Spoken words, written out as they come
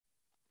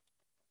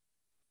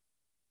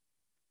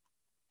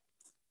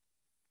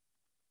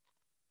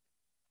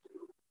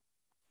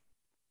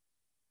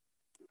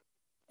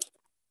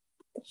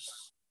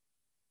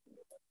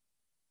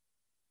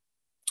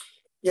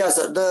Yeah,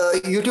 sir.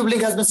 The YouTube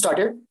link has been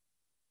started.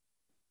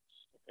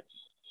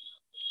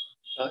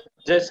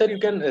 Jay sir, you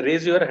can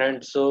raise your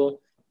hand. So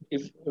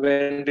if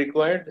when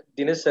required,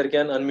 Dinesh sir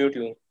can unmute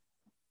you.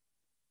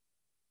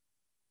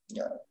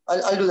 Yeah,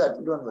 I'll do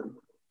that. Don't worry.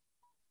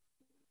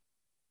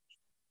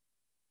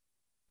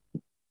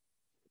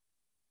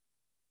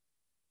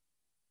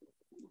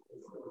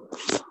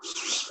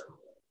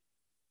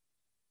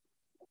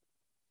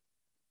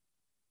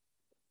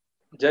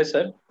 Jay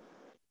sir.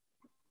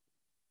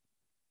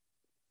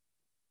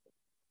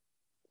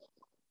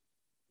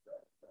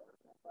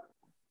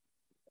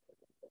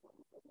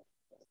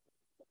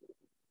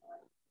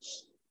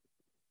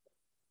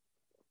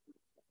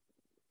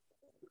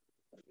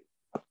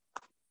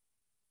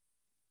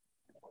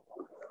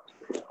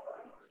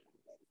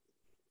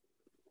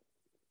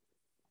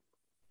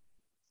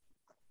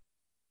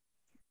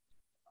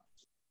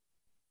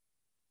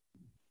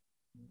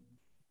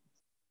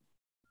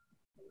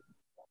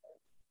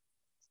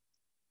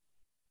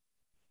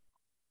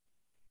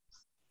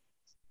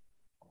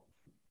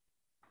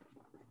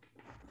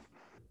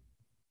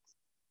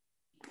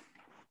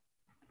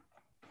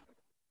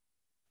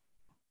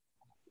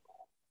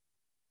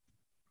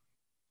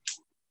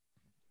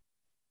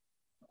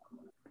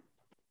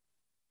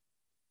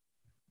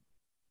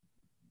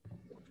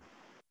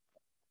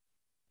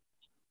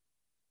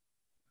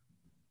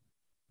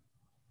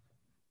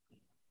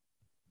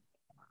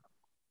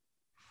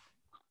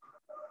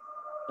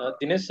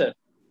 Dinesh sir.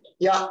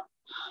 Yeah.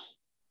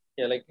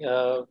 Yeah, like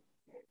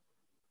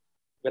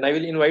when I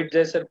will invite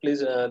Jay sir,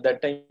 please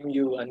that time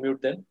you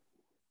unmute then.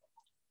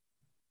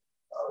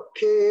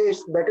 Okay,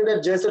 it's better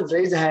that Jason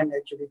raise a hand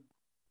actually.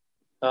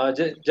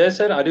 Jay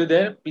sir, are you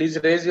there? Please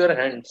raise your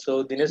hand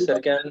so Dinesh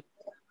sir can.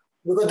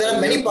 Because there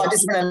are many unmute.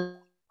 participants.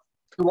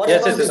 And what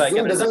Yes, happens yes, is I Zoom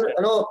can doesn't,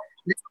 understand.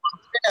 in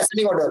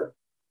ascending order.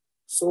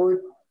 So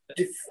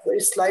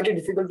it's slightly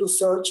difficult to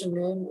search a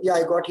name. Yeah,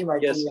 I got him. I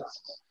Yes. think. Yeah.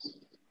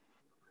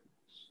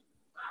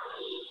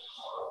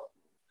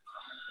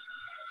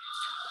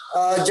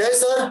 Jay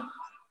sir,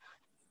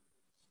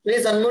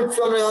 please unmute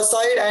from your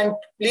side and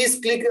please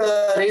click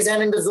raise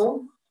hand in the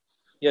Zoom.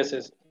 Yes,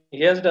 yes.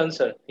 He has done,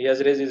 sir. He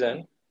has raised his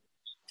hand.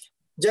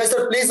 Jay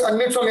sir, please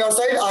unmute from your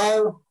side. I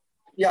have.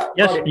 Yeah.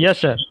 Yes, Got it. yes,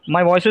 sir.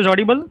 My voice is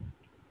audible?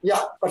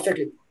 Yeah,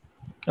 perfectly.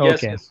 Yes,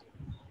 Okay. yes.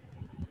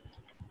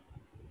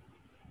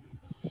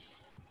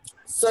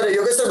 Sir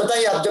Yogesh sir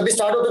बताइए आप जब भी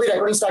start हो तो भी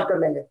recording start कर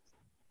लेंगे.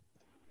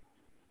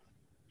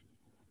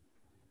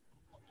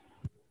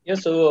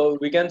 Yes, so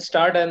we can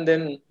start and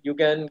then you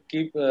can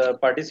keep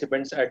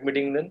participants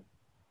admitting them.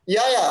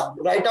 Yeah.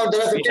 Right now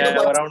there are 52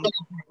 around,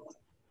 participants.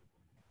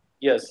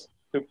 yes,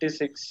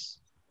 56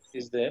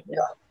 is there.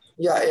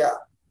 Yeah.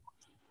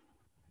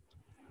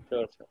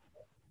 Sure, sir.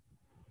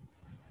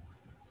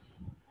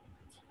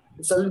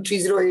 It's only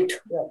 308.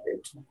 Yeah,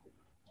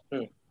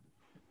 Hmm.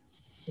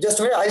 Just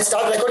a minute, I'll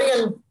start recording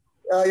and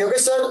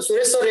Yogesh sir,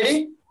 Suresh sir,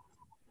 ready?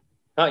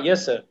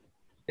 Yes, sir.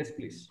 Yes,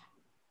 please.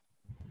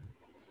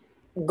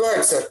 Go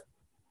ahead, sir.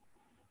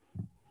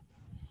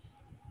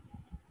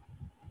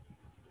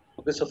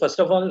 Okay, so first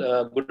of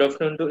all, good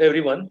afternoon to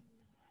everyone.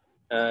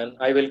 And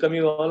I welcome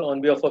you all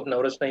on behalf of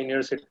Navrasna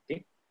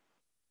University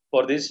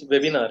for this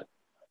webinar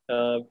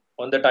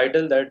on the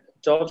title that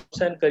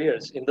Jobs and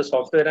Careers in the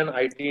Software and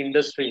IT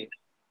Industry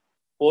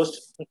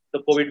post the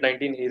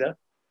COVID-19 era.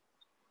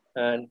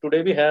 And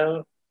today we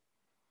have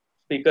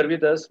speaker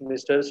with us,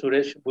 Mr.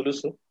 Suresh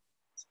Bulusu.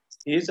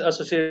 He is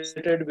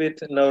associated with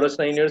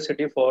Navrasna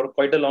University for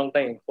quite a long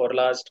time, for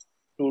last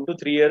 2 to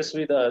 3 years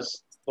with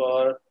us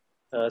for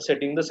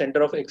setting the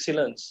Center of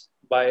Excellence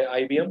by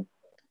IBM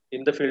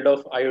in the field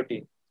of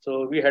IoT.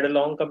 So we had a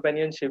long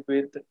companionship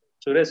with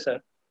Suresh sir,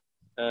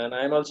 and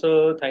I am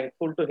also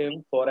thankful to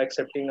him for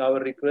accepting our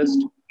request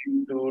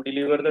to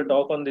deliver the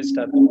talk on this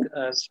topic.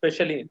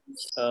 Especially,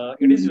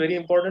 it is very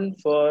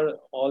important for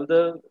all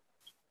the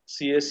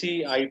CSE,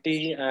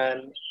 IT,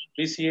 and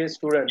BCA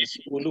students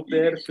who look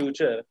their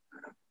future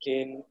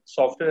in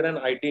software and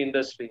IT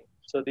industry.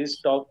 So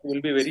this talk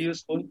will be very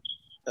useful.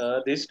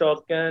 This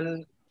talk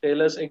can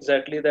tell us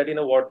exactly that in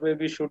a what way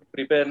we should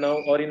prepare now,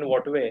 or in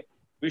what way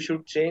we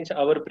should change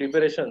our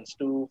preparations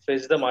to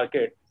face the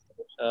market,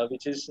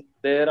 which is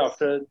there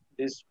after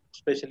this,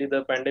 especially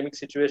the pandemic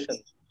situation.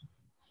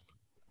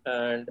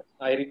 And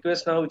I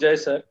request now Jay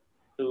sir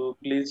to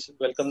please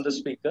welcome the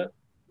speaker.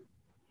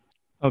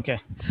 Okay.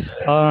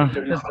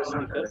 Introduce the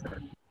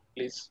speaker,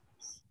 please.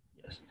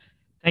 Yes.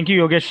 Thank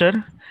you, Yogesh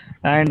sir.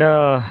 And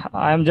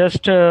I'm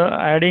just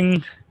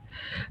adding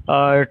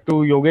to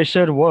Yogesh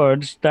sir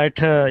words that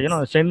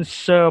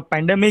since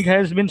pandemic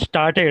has been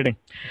started,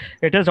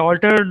 it has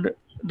altered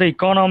the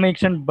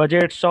economics and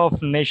budgets of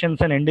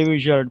nations and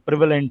individuals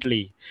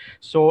prevalently.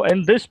 So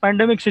in this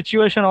pandemic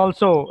situation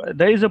also,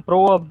 there is a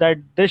proverb that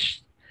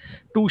this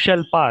too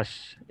shall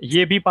pass.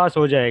 ये भी pass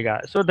हो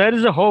जाएगा. So there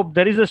is a hope,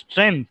 there is a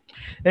strength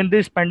in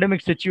this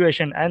pandemic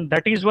situation, and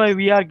that is why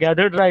we are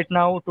gathered right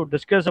now to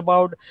discuss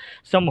about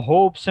some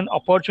hopes and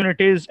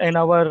opportunities in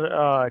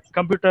our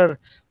computer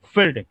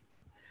field.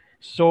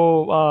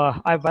 So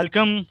I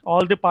welcome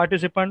all the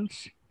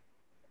participants.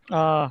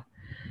 Mr.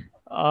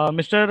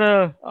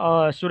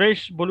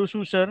 Suresh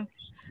Bolusu, sir,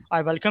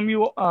 I welcome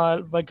you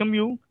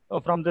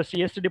from the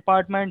CST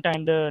department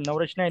and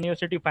Navrachna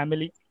University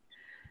family.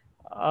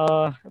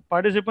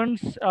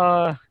 Participants,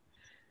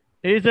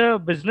 he is a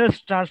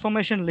business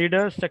transformation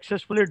leader,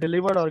 successfully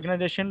delivered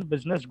organization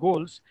business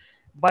goals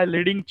by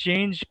leading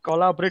change,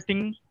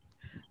 collaborating,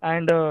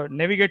 and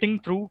navigating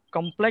through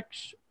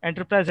complex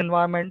enterprise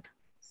environment.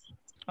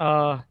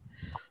 Uh,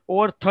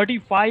 Over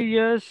 35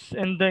 years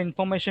in the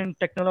information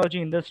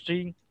technology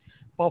industry,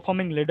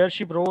 performing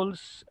leadership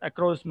roles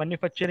across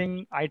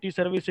manufacturing, IT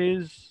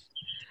services.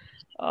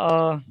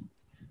 Uh,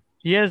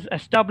 he has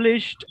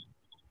established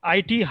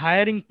IT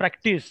hiring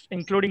practice,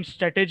 including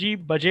strategy,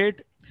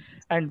 budget,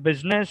 and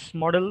business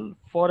model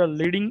for a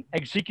leading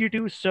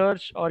executive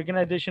search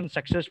organization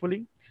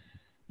successfully.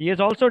 He has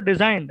also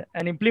designed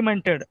and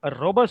implemented a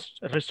robust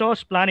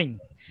resource planning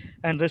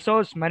and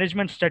resource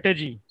management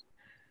strategy,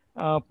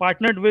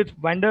 partnered with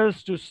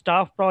vendors to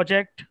staff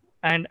project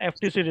and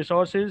FTC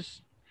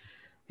resources.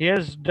 He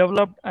has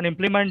developed and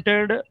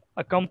implemented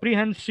a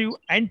comprehensive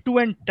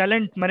end-to-end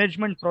talent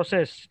management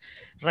process,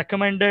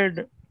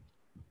 recommended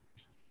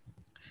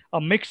a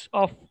mix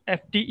of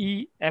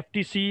FTE,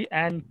 FTC,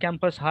 and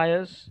campus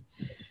hires.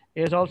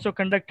 He has also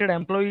conducted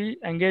employee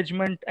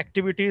engagement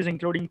activities,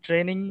 including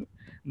training,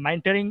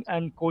 mentoring,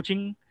 and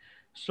coaching.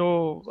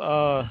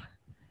 So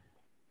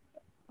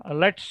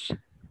let's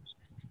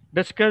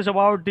discuss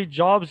about the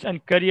jobs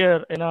and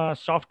career in a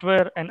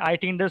software and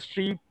IT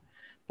industry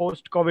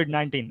post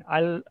COVID-19.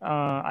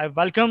 I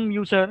welcome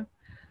you, sir,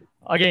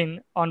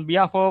 again on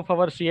behalf of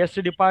our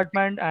CSC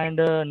department and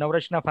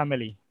Navrachna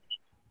family.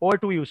 Over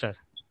to you, sir.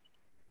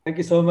 Thank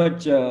you so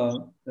much,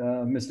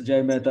 Mr.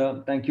 Jay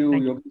Mehta. Thank you,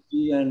 Thank you.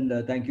 Yogi,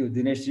 and thank you,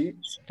 Dinesh ji.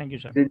 Thank you,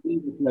 sir. It's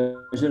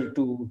a pleasure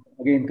to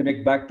again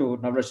connect back to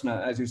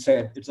Navrachna. As you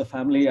said, it's a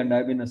family, and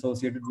I've been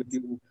associated with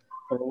you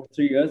for over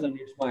 3 years, and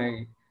it's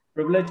my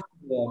privilege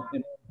to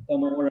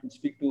come over and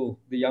speak to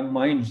the young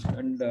minds.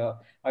 And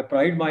I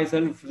pride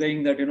myself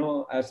saying that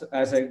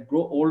as I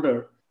grow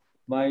older,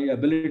 my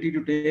ability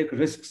to take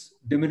risks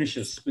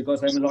diminishes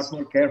because I'm a lot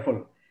more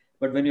careful.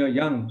 But when you're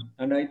young,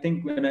 and I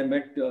think when I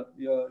met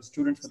your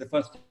students for the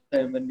first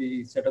time when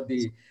we set up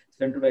the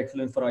Center of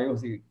Excellence for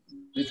IOC,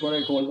 this is what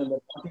I told them,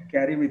 that what you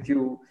carry with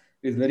you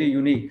is very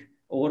unique.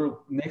 Over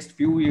next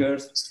few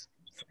years,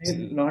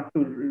 not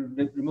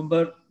to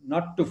remember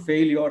not to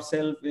fail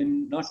yourself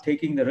in not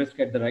taking the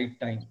risk at the right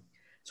time.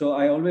 So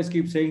I always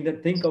keep saying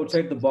that think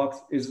outside the box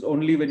is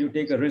only when you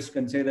take a risk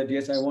and say that,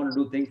 yes, I want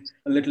to do things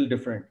a little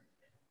different.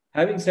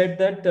 Having said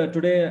that,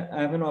 today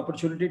I have an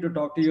opportunity to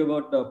talk to you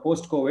about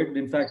post-COVID.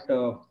 In fact,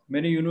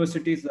 many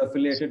universities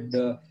affiliated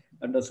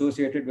and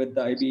associated with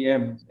the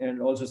IBM,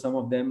 and also some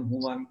of them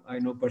whom I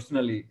know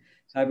personally,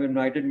 have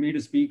invited me to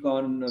speak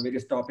on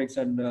various topics,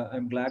 and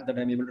I'm glad that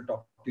I'm able to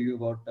talk to you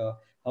about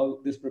how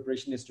this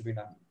preparation is to be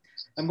done.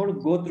 I'm going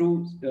to go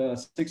through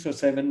 6 or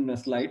 7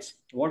 slides.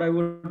 What I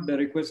would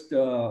request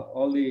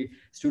all the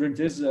students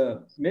is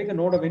make a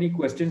note of any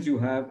questions you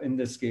have in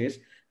this case.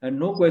 And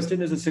no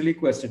question is a silly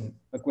question.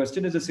 A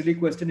question is a silly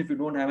question if you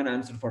don't have an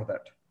answer for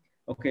that.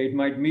 Okay, it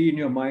might be in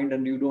your mind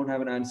and you don't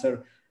have an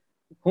answer.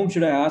 Whom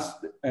should I ask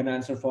an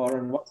answer for,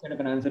 and what kind of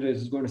an answer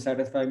is going to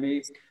satisfy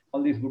me?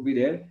 All these would be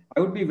there. I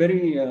would be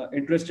very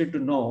interested to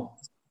know.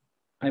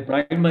 I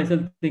pride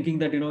myself thinking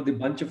that, the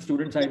bunch of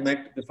students I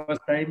met the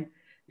first time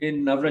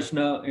in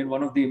Navrachna in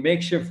one of the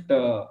makeshift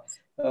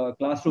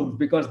classrooms,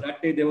 because that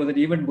day there was an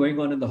event going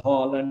on in the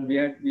hall, and we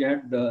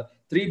had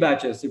 3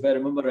 batches, if I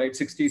remember right,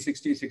 60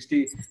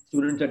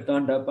 students had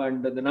turned up,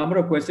 and the number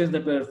of questions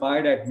that were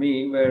fired at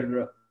me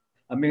were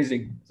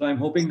amazing. So I'm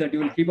hoping that you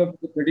will keep up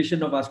the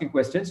tradition of asking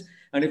questions,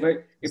 and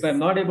if I'm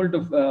not able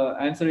to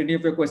answer any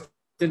of your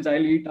questions,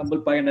 I'll eat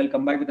humble pie and I'll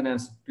come back with an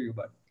answer to you.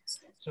 But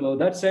so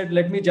that said,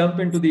 let me jump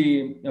into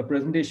the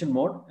presentation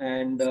mode,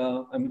 and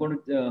I'm going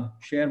to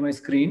share my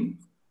screen.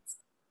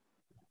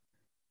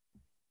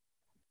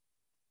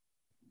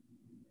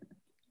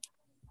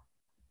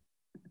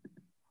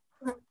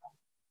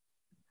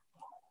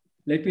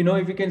 Let me know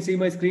if you can see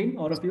my screen,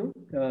 all of you,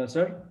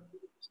 sir.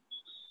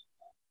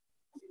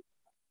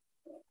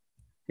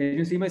 Can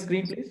you see my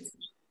screen, please?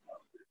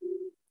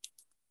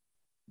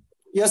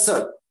 Yes,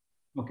 sir.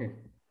 Okay.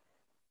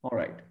 All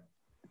right.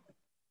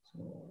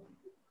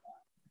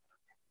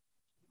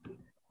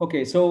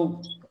 Okay,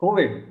 so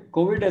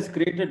COVID has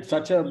created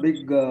such a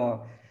big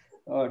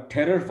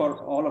terror for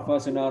all of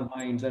us in our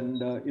minds,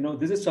 and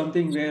this is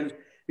something where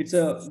it's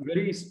a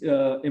very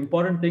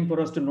important thing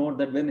for us to note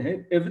that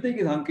when everything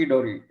is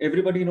hunky-dory,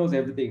 everybody knows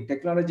everything,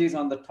 technology is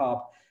on the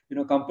top,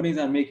 companies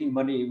are making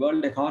money,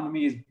 world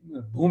economy is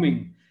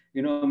booming,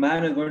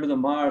 man is going to the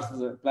Mars,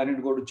 planning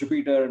to go to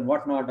Jupiter and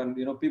whatnot, and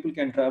people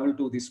can travel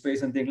to the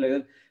space and things like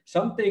that.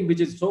 Something which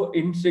is so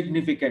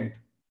insignificant.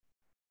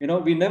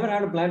 We never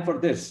had a plan for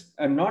this,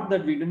 and not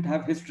that we didn't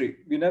have history.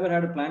 We never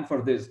had a plan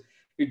for this.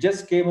 It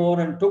just came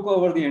over and took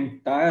over the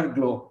entire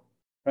globe,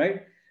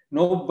 right?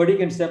 Nobody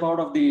can step out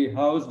of the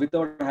house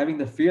without having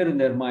the fear in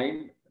their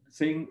mind,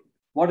 saying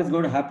what is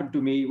going to happen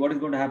to me, what is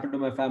going to happen to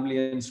my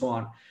family, and so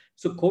on.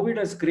 So COVID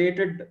has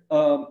created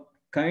a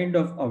kind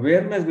of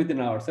awareness within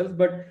ourselves,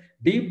 but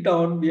deep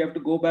down we have to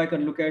go back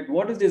and look at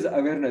what is this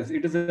awareness.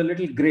 It is a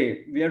little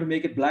gray. We have to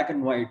make it black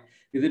and white.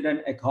 Is it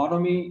an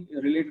economy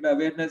related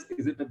awareness?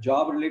 Is it a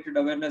job related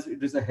awareness?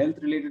 It is a health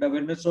related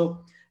awareness.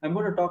 So I'm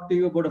going to talk to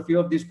you about a few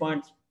of these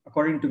points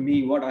according to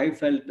me, what I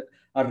felt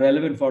are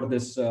relevant for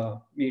this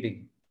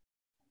meeting.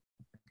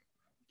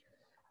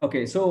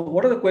 Okay, so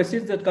what are the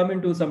questions that come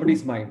into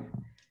somebody's mind?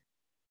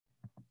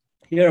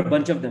 Here are a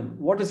bunch of them.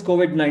 What is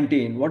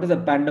COVID-19? What is a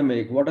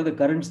pandemic? What are the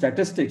current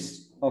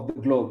statistics of the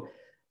globe?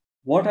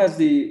 What has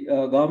the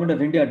government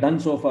of India done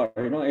so far?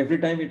 You know, every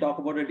time we talk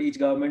about it, each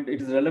government,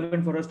 it is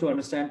relevant for us to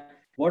understand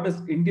what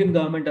is Indian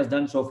government has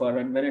done so far.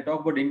 And when I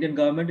talk about Indian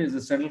government, is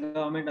the central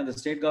government and the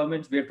state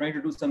governments. We are trying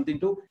to do something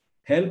to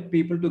help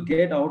people to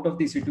get out of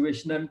the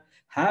situation and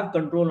have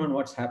control on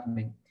what's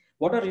happening.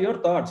 What are your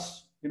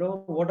thoughts? You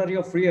know, what are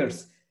your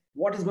fears?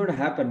 What is going to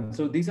happen?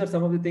 So these are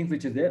some of the things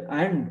which is there.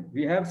 And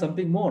we have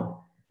something more.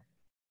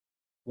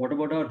 What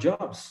about our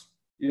jobs?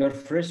 You're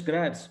fresh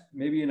grads,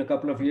 maybe in a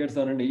couple of years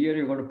or in a year,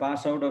 you're going to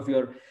pass out of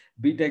your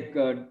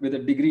BTech with a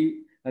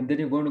degree, and then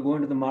you're going to go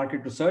into the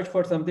market to search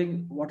for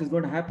something. What is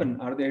going to happen?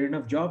 Are there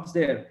enough jobs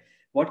there?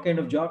 What kind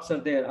of jobs are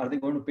there? Are they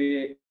going to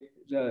pay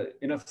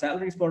enough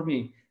salaries for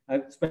me?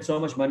 I've spent so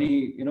much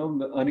money, you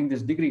know, earning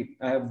this degree.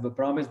 I have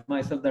promised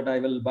myself that I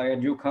will buy a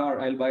new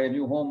car, I'll buy a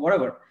new home,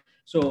 whatever.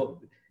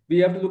 So we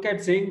have to look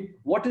at saying,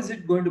 what is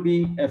it going to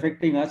be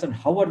affecting us and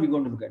how are we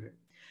going to look at it?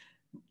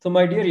 So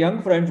my dear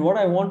young friends, what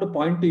I want to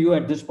point to you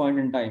at this point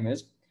in time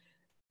is,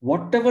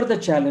 whatever the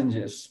challenge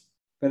is,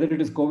 whether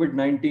it is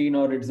COVID-19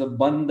 or it's a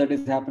bun that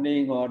is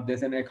happening or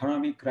there's an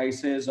economic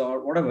crisis or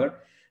whatever,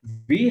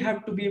 we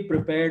have to be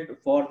prepared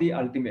for the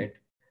ultimate.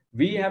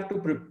 We have to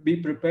be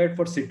prepared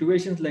for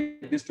situations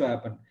like this to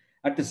happen.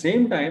 At the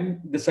same time,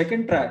 the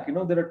second track, you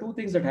know, there are two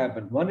things that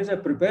happen. One is I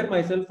prepare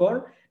myself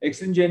for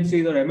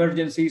exigencies or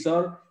emergencies,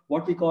 or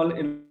what we call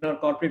in our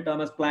corporate term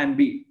as plan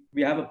B.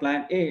 We have a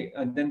plan A,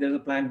 and then there's a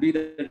plan B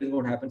that is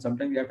going to happen.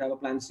 Sometimes we have to have a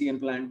plan C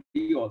and plan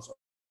D also.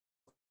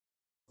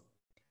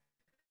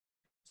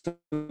 So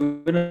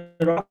when a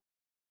rocket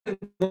is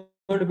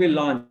going to be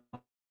launched,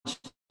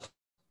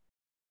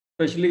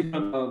 especially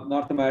from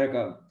North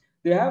America,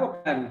 they have a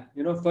plan,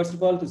 you know, first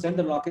of all, to send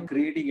the rocket,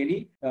 creating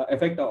any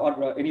effect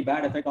or any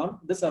bad effect on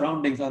the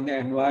surroundings, on the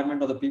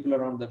environment or the people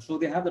around them. So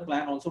they have the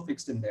plan also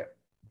fixed in there.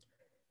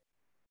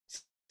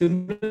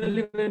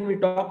 Similarly, when we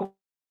talk about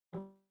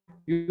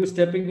you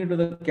stepping into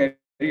the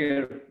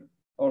career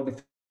or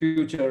the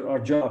future or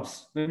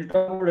jobs, when you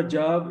talk about a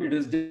job, it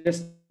is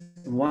just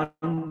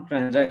one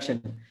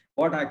transaction.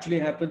 What actually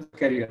happens in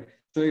career?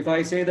 So if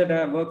I say that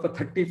I have worked for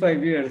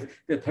 35 years,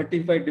 there are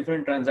 35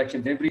 different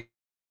transactions every.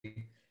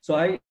 So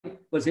I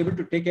was able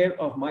to take care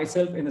of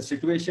myself in a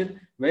situation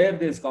where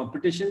there's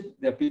competition.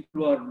 There are people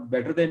who are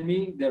better than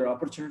me. There are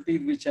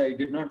opportunities which I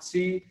did not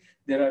see.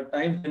 There are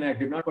times when I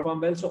did not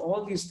perform well. So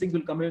all these things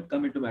will come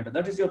into matter.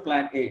 That is your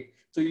plan A.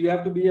 So you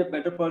have to be a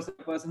better person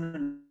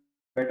and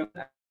better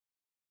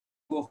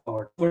go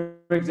forward. For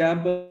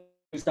example,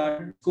 you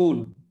started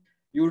school.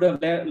 You would have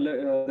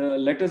the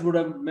letters would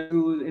have met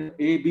you in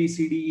A, B,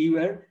 C, D, E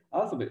were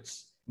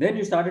alphabets. Then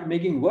you started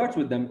making words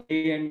with them: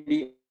 A and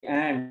D,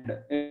 and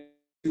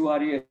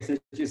S-U-R-E-S-H,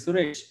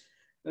 Suresh,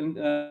 and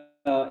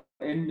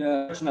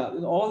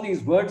all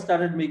these words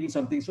started making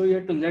something. So you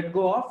had to let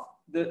go of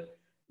the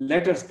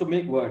letters to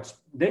make words.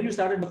 Then you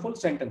started the full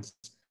sentence.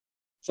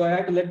 So I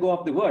had to let go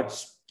of the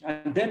words.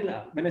 And then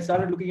when I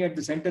started looking at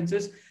the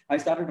sentences, I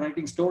started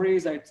writing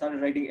stories. I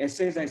started writing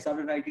essays. I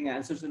started writing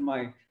answers in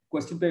my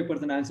question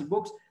papers and answer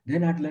books.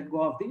 Then I had to let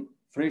go of the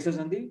phrases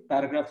and the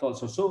paragraphs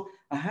also. So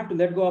I have to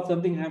let go of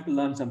something. I have to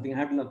learn something.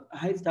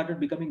 I started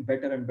becoming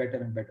better and better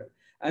and better.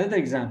 Another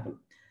example.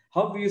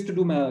 How we used to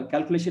do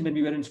calculation when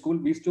we were in school,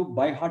 we used to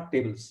by heart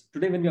tables.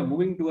 Today, when we are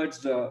moving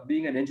towards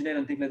being an engineer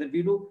and things like that,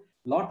 we do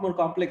a lot more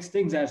complex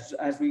things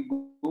as we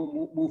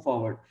move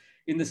forward.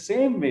 In the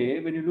same way,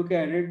 when you look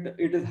at it,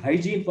 it is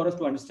hygiene for us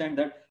to understand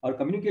that our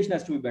communication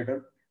has to be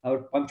better, our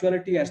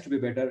punctuality has to be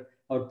better,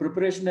 our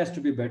preparation has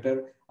to be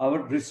better, our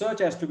research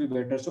has to be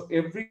better. So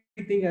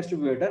everything has to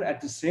be better.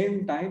 At the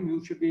same time,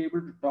 you should be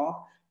able to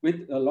talk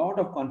with a lot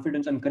of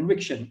confidence and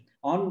conviction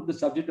on the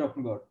subject you're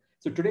talking about.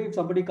 So today, if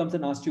somebody comes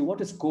and asks you,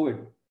 what is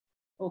COVID?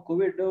 Oh,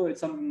 COVID, oh,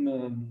 it's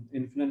some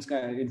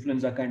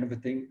influenza kind of a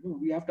thing. No,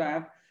 we have to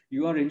have,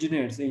 you are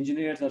engineers.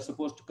 Engineers are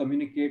supposed to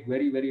communicate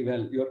very, very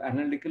well. Your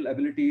analytical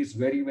ability is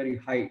very, very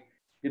high.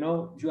 You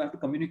know, you have to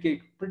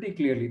communicate pretty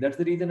clearly. That's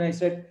the reason I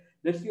said,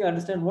 let's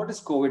understand what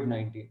is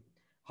COVID-19.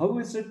 How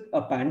is it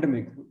a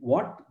pandemic?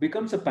 What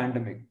becomes a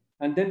pandemic?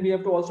 And then we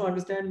have to also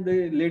understand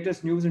the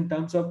latest news in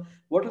terms of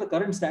what are the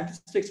current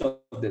statistics of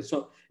this.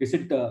 So is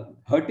it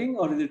hurting,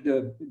 or is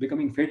it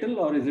becoming fatal,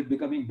 or is it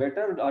becoming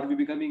better? Are we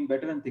becoming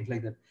better and things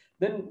like that?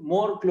 Then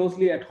more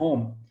closely at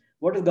home,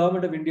 what is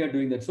government of India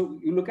doing that? So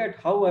you look at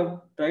how I've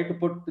tried to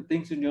put the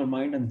things in your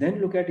mind, and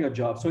then look at your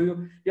job. So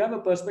you have a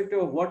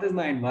perspective of what is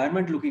my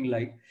environment looking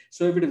like.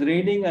 So if it is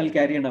raining, I'll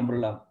carry an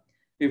umbrella.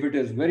 If it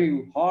is very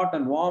hot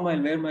and warm,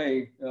 I'll wear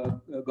my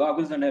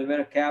goggles and I'll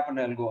wear a cap and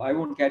I'll go. I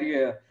won't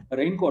carry a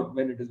raincoat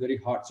when it is very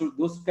hot. So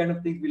those kind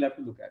of things we'll have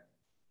to look at.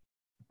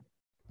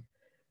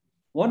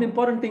 One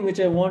important thing which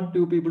I want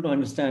people to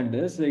understand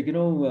is, like,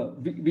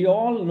 we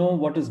all know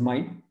what is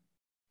mind.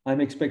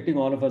 I'm expecting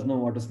all of us know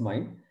what is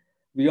mind.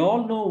 We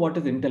all know what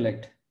is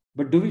intellect.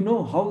 But do we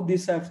know how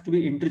this has to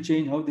be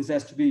interchanged, how this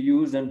has to be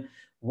used, and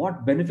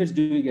what benefits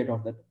do we get out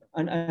of that?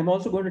 And I'm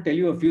also going to tell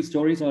you a few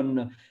stories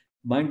on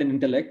mind and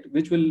intellect,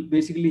 which will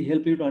basically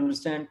help you to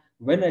understand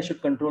when I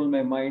should control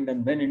my mind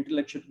and when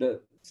intellect should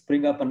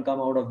spring up and come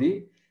out of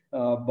the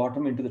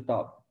bottom into the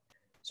top.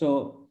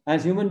 So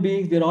as human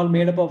beings, we're all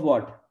made up of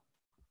what?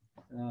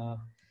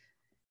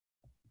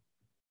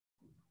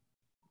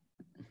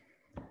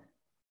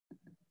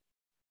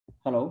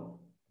 Hello?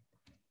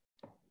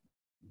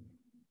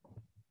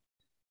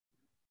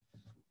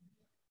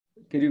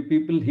 Can you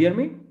people hear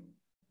me?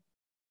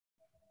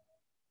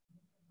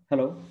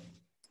 Hello?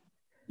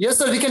 Yes,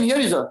 sir, we can hear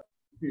you, sir.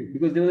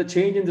 Because there was a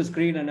change in the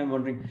screen and I'm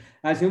wondering,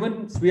 as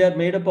humans, we are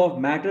made up of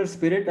matter,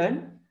 spirit,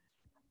 and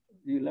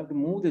you'll have to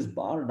move this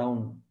bar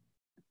down.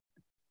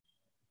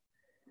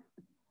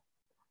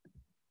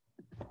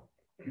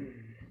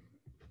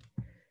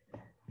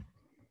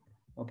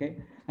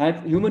 Okay.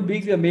 As human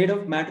beings, we are made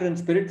of matter and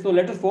spirit. So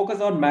let us focus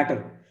on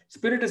matter.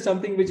 Spirit is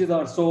something which is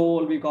our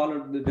soul. We call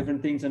it the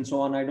different things and so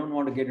on. I don't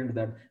want to get into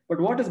that. But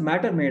what is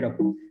matter made up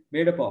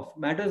of?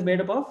 Matter is made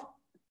up of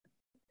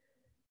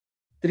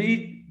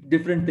three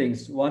different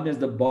things. One is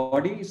the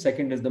body,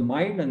 second is the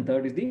mind, and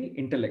third is the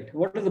intellect.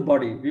 What is the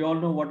body? We all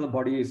know what the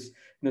body is.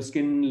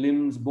 Skin,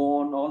 limbs,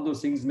 bone, all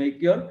those things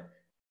make your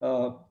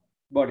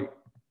body.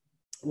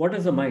 What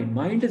is the mind?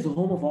 Mind is the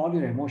home of all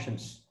your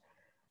emotions.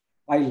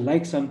 I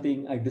like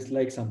something, I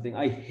dislike something,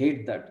 I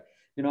hate that.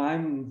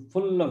 I'm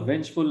full of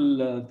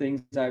vengeful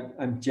things.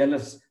 I'm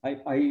jealous.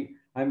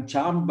 I'm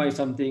charmed by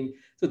something.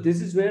 So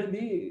this is where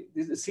this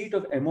is the seat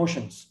of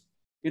emotions.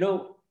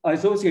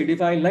 Associate.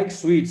 If I like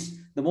sweets,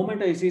 the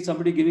moment I see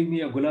somebody giving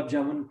me a gulab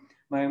jamun,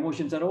 my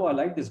emotions are, oh, I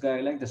like this guy.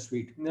 I like the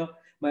sweet.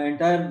 My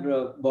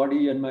entire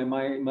body and my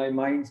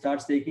mind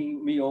starts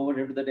taking me over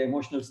into that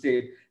emotional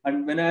state.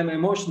 And when I'm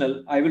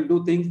emotional, I will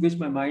do things which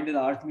my mind is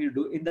asking me to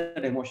do in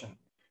that emotion.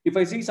 If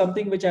I see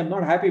something which I'm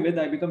not happy with,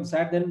 I become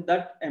sad, then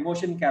that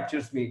emotion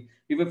captures me.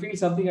 If I feel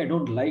something I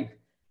don't like,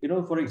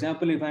 for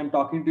example, if I'm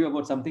talking to you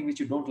about something which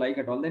you don't like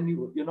at all, then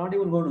you're not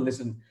even going to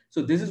listen.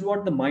 So this is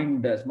what the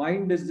mind does.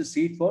 Mind is the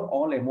seat for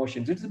all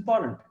emotions. It's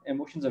important.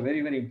 Emotions are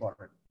very, very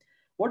important.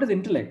 What is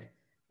intellect?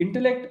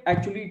 Intellect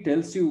actually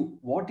tells you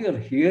what you're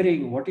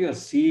hearing, what you're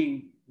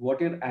seeing, what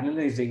you're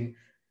analyzing.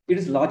 It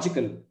is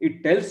logical.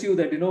 It tells you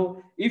that,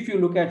 if you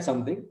look at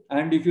something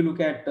and if you look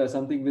at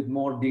something with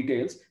more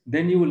details,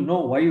 then you will know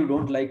why you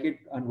don't like it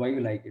and why you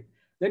like it.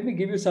 Let me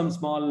give you some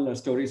small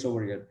stories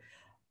over here.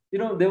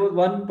 There was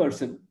one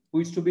person who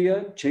used to be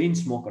a chain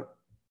smoker.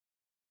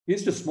 He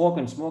used to smoke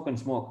and smoke and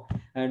smoke.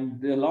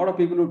 And there are a lot of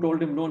people who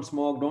told him, don't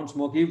smoke, don't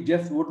smoke. He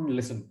just wouldn't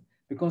listen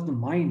because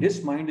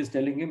his mind is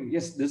telling him,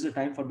 yes, this is the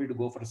time for me to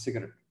go for a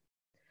cigarette.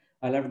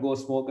 I'll have to go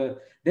smoke.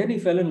 Then he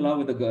fell in love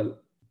with a girl.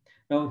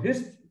 Now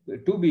his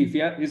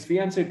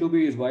fiancée to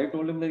be, his wife,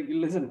 told him that,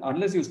 listen,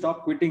 unless you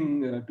stop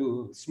quitting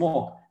to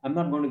smoke, I'm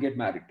not going to get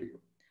married to you.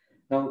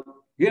 Now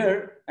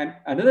here,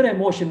 another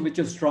emotion which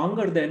is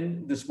stronger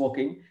than the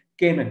smoking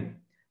came in.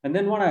 And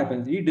then what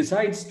happens? He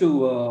decides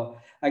to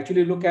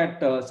actually look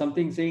at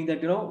something saying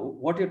that,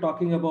 what you're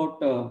talking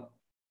about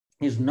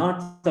is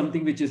not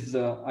something which is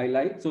I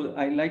like. So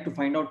I like to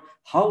find out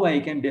how I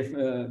can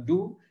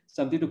do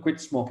something to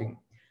quit smoking.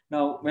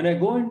 Now, when I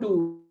go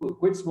into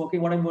quit smoking,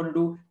 what I'm going to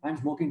do, I'm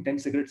smoking 10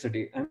 cigarettes a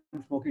day. I'm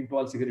smoking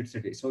 12 cigarettes a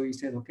day. So he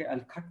says, okay,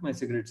 I'll cut my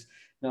cigarettes.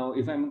 Now,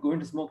 if I'm going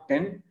to smoke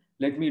 10,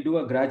 let me do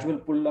a gradual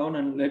pull down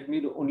and let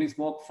me only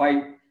smoke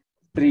 5,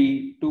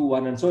 3, 2,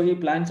 1. And so he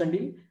plans and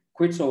he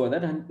quits over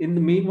that. And in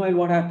the meanwhile,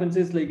 what happens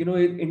is, like,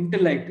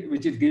 intellect,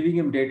 which is giving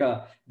him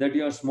data that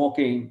you're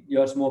smoking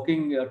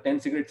 10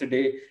 cigarettes a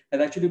day,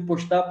 has actually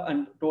pushed up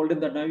and told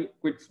him that now you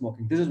quit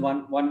smoking. This is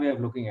one way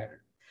of looking at it.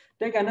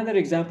 Take another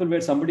example where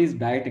somebody is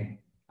dieting.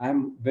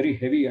 I'm very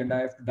heavy and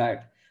I have to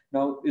diet.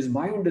 Now his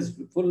mind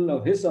is full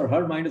of, his or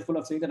her mind is full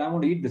of saying that I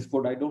want to eat this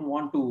food. I don't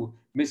want to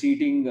miss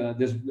eating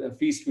this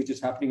feast which is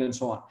happening and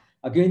so on.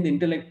 Again, the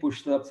intellect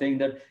pushes up saying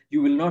that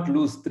you will not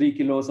lose 3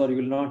 kilos or you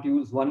will not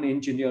use 1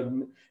 inch in your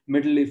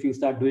middle if you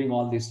start doing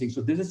all these things.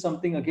 So this is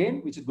something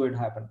again which is going to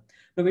happen.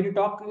 Now, when you're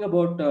talking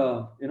about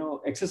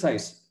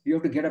exercise, you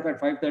have to get up at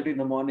 5:30 in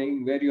the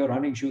morning, wear your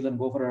running shoes and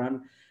go for a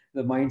run.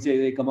 The mind says,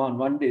 hey, come on,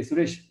 one day,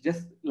 Suresh,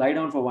 just lie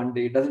down for one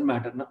day. It doesn't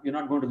matter. No, you're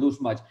not going to lose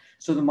much.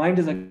 So the mind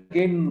is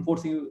again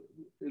forcing you,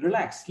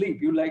 relax,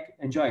 sleep, you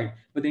enjoy it.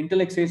 But the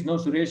intellect says, no,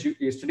 Suresh,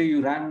 yesterday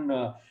you ran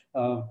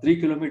 3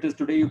 kilometers.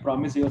 Today you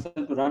promise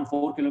yourself to run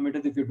 4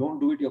 kilometers. If you don't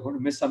do it, you're going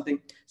to miss something.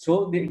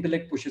 So the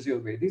intellect pushes you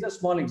away. These are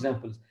small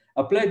examples.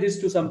 Apply this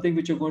to something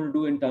which you're going to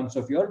do in terms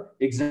of your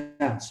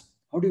exams.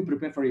 How do you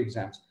prepare for your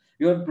exams?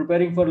 You're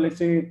preparing for, let's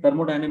say,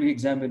 thermodynamic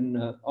exam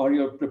or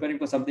you're preparing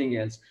for something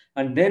else.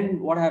 And then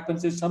what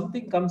happens is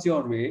something comes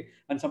your way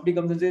and somebody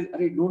comes and says,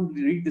 "Arey, don't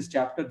read this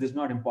chapter. This is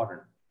not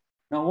important."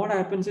 Now, what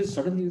happens is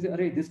suddenly you say,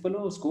 "Arey, this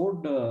fellow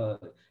scored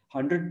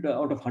 100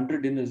 out of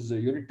 100 in his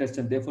unit test,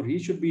 and therefore he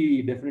should be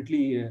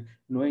definitely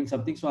knowing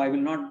something. So I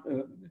will not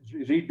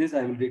read this.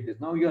 I will read this."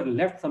 Now you are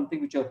left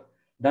something which you're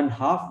done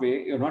halfway.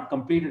 You're not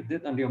completed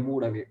it, and you're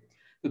moved away.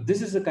 So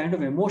this is a kind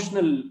of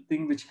emotional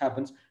thing which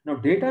happens. Now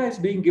data is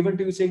being given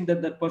to you saying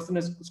that that person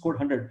has scored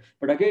 100,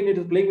 but again it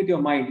is playing with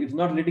your mind. It's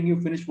not letting you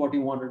finish what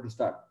you wanted to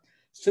start.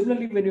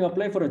 Similarly, when you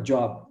apply for a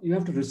job, you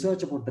have to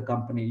research about the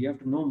company. You have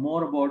to know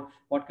more about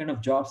what kind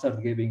of jobs are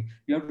giving.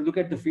 You have to look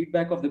at the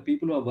feedback of the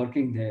people who are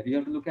working there. You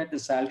have to look at the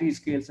salary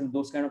scales and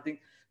those kind of things.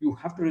 You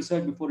have to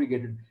research before you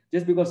get it.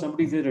 Just because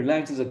somebody says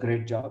Reliance is a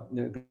great job,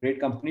 a great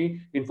company,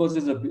 Infosys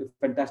is a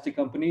fantastic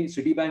company,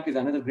 Citibank is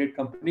another great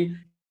company.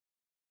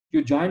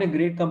 You join a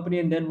great company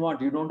and then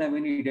what? You don't have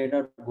any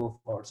data to go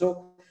for.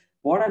 So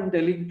what I'm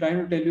trying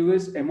to tell you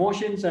is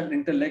emotions and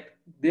intellect,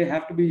 they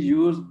have to be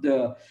used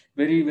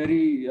very,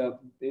 very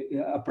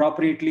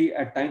appropriately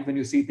at times when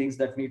you see things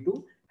that need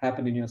to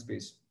happen in your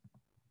space.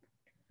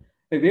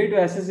 A way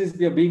to assess if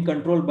you're being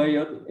controlled by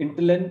your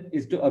intellect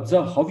is to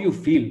observe how you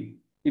feel.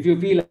 If you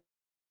feel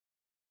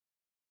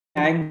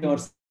angry or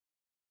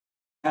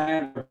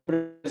sad or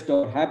depressed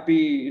or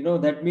happy,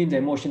 that means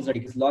emotions are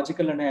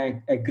logical, and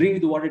I agree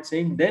with what it's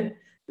saying, then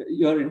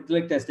your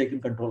intellect has taken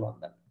control on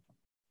that.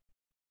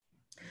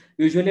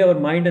 Usually our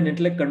mind and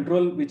intellect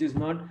control, which is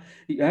not,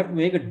 you have to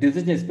make a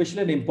decision,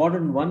 especially an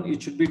important one,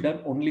 it should be done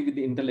only with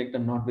the intellect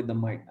and not with the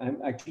mind. I'm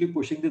actually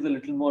pushing this a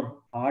little more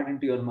hard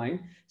into your mind,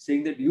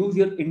 saying that use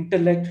your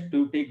intellect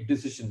to take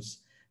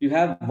decisions. You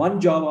have one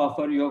job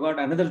offer, you have got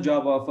another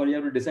job offer, you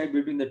have to decide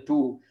between the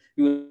two.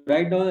 You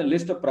write down a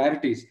list of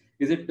priorities.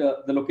 Is it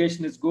the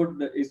location is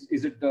good?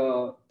 Is it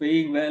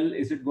paying well?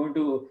 Is it going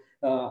to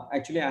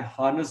actually I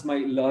harness my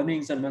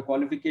learnings and my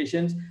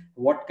qualifications?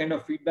 What kind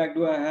of feedback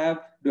do I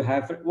have? Do I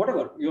have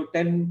whatever, you're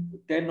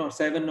 10 or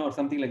 7 or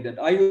something like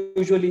that. I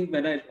usually,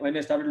 when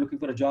I started looking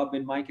for a job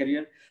in my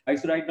career, I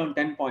used to write down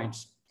 10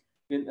 points.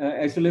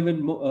 I used to live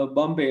in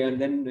Bombay,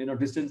 and then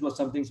distance was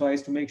something, so I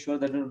used to make sure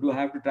that do I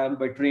have to travel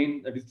by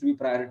train? That is to be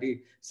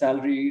priority.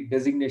 Salary,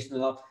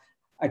 designation,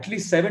 at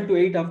least 7 to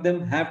 8 of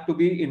them have to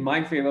be in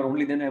my favor.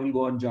 Only then I will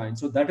go and join.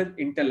 So that is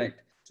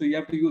intellect. So you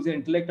have to use your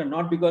intellect, and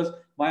not because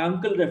my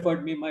uncle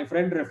referred me, my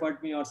friend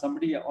referred me, or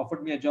somebody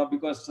offered me a job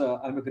because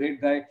I'm a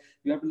great guy.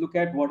 You have to look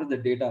at what is the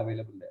data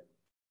available there.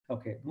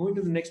 Okay, moving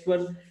to the next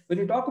one. When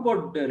you talk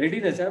about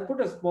readiness, I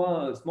put a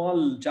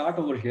small chart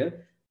over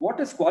here. What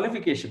is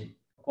qualification?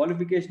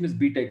 Qualification is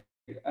BTech.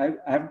 I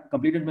have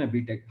completed my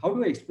BTech. How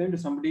do I explain to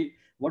somebody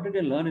what did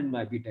I learn in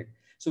my BTech?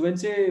 So when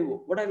say,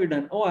 what have you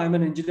done? Oh, I'm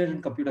an engineer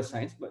in computer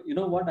science. But you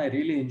know what? I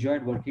really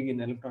enjoyed working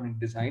in electronic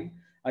design.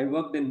 I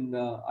worked in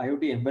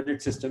IoT embedded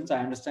systems. I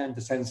understand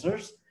the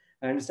sensors.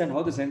 I understand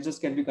how the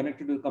sensors can be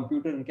connected to the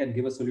computer and can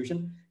give a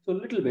solution. So a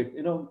little bit,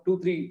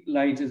 2-3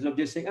 lines instead of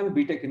just saying I'm a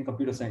BTech in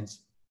computer science.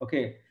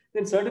 Okay.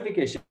 Then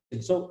certification.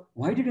 So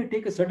why did I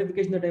take a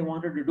certification that I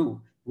wanted to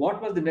do?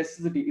 What was the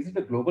necessity? Is it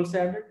a global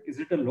standard? Is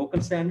it a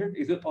local standard?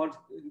 Is it all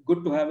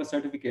good to have a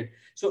certificate?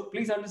 So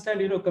please understand,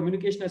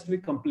 communication has to be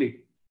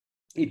complete.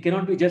 It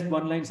cannot be just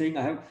one line saying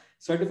I have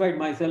certified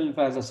myself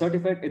as a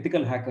certified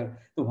ethical hacker.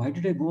 So why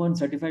did I go and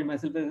certify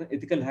myself as an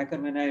ethical hacker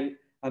when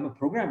I'm a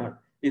programmer?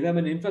 If I'm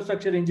an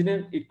infrastructure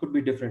engineer, it could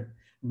be different.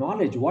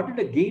 Knowledge, what did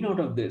I gain out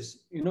of this?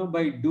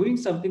 By doing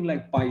something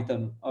like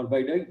Python, or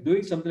by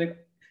doing something like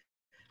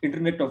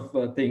Internet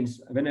of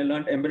Things. When I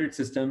learned embedded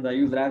systems, I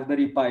used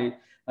Raspberry Pi,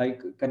 I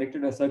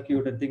connected a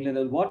circuit and things like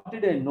that. What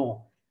did I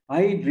know?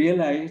 I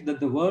realized that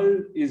the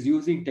world is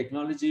using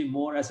technology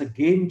more as a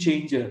game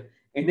changer.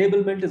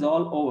 Enablement is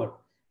all over.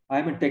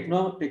 I'm a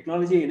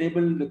technology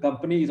enabled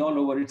company is all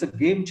over. It's a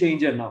game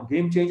changer now.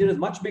 Game changer is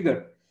much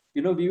bigger.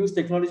 We use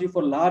technology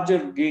for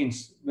larger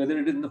gains, whether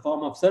it is in the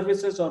form of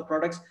services or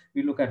products,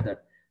 we look at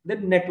that.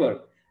 Then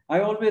network.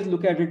 I always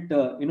look at it,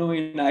 in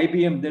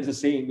IBM, there's a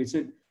saying which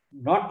said,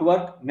 not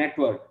work,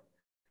 network.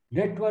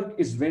 Network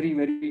is very,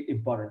 very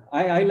important.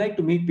 I like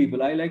to meet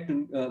people. I like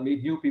to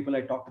meet new people.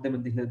 I talk to them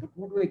and things like that.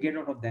 But what do I get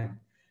out of them?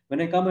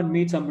 When I come and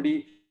meet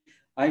somebody,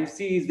 I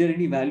see, is there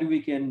any value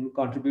we can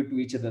contribute to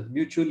each other?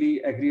 Mutually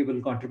agreeable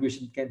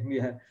contribution can we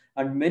have?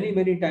 And many,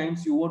 many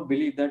times you won't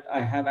believe that I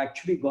have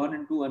actually gone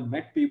into and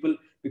met people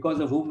because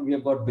of whom we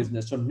have got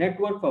business. So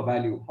network for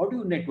value. How do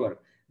you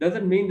network?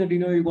 Doesn't mean that,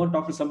 you go and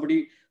talk to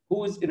somebody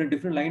who is in a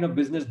different line of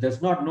business,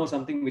 does not know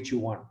something which you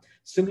want.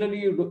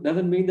 Similarly, it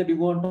doesn't mean that you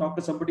go and talk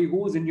to somebody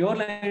who is in your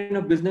line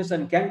of business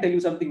and can tell you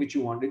something which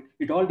you want.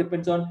 It all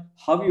depends on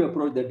how you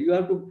approach that. You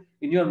have to,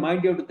 in your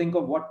mind, you have to think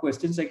of what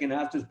questions I can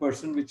ask this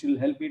person, which will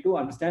help me to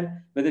understand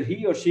whether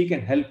he or she can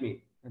help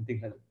me and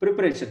things like that.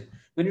 Preparation.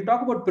 When you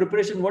talk about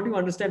preparation, what do you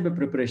understand by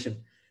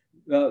preparation?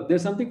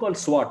 There's something called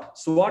SWOT.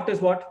 SWOT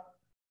is what?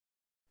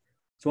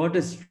 SWOT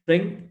is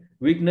strength,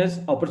 weakness,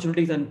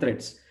 opportunities, and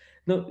threats.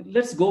 Now,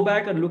 let's go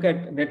back and look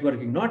at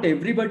networking. Not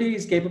everybody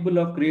is capable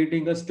of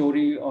creating a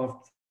story of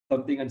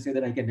something and say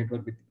that I can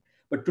network with you.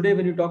 But today,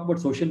 when you talk about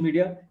social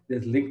media,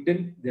 there's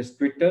LinkedIn, there's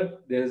Twitter,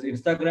 there's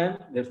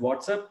Instagram, there's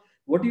WhatsApp.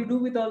 What do you do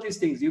with all these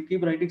things? You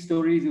keep writing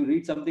stories, you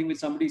read something which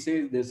somebody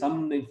says, there's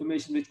some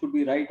information which could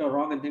be right or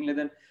wrong and things like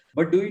that.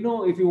 But do you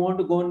know, if you want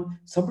to go on,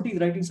 somebody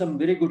is writing some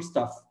very good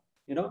stuff,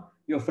 you know,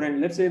 your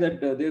friend, let's say that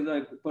there's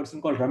a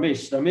person called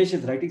Ramesh. Ramesh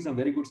is writing some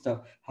very good stuff.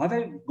 Have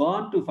I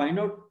gone to find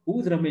out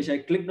who's Ramesh? I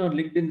clicked on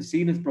LinkedIn,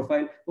 seen his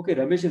profile. Okay,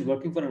 Ramesh is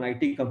working for an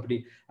IT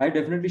company. I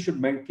definitely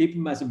should keep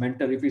him as a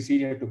mentor if he's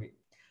senior to me.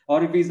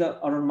 Or if he's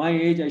around my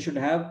age, I should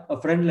have a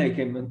friend like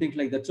him and things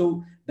like that.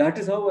 So that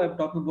is how I'm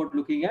talking about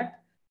looking at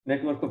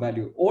network of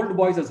value. Old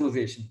Boys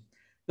Association.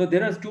 So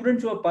there are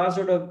students who are passed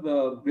out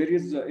of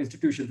various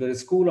institutions, whether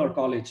school or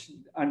college,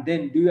 and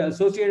then do you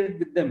associate it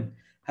with them?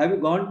 Have you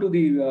gone to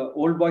the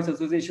Old Boys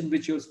Association,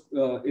 which your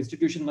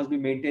institution must be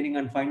maintaining,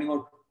 and finding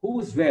out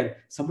who's where?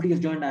 Somebody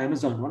has joined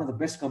Amazon, one of the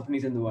best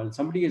companies in the world.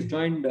 Somebody has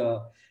joined,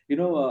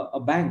 a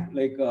bank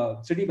like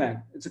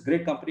Citibank. It's a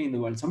great company in the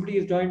world. Somebody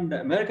has joined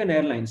American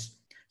Airlines.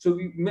 So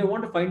we may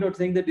want to find out,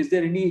 saying that, is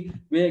there any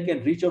way I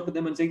can reach out to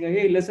them and saying,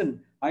 hey, listen,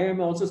 I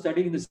am also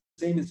studying in the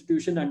same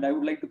institution and I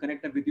would like to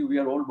connect up with you. We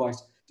are Old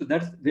Boys. So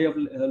that's way of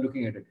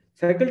looking at it.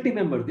 Faculty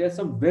members, there are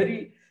some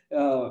very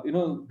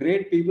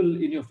great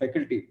people in your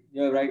faculty.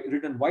 You have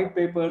written white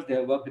papers, they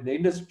have worked in the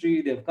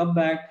industry, they have come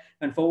back,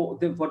 and for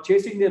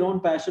chasing their own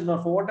passion or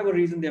for whatever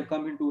reason they have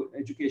come into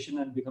education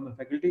and become a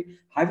faculty.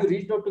 Have you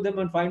reached out to them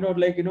and find out,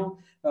 like,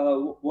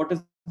 what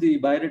is the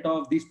biodata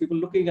of these people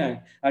looking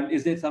at, and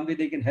is there some way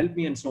they can help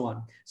me, and so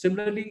on.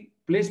 Similarly,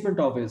 placement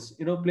office.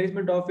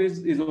 Placement office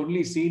is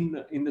only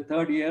seen in the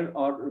third year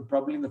or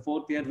probably in the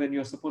fourth year, when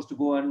you're supposed to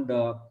go and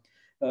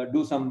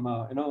do some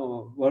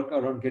work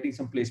around getting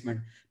some placement.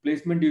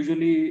 Placement,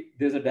 usually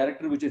there's a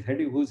director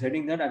who's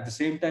heading that. At the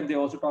same time, they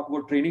also talk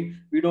about training.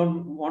 We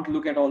don't want to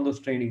look at all those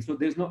trainings, so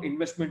there's no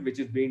investment which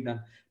is being done.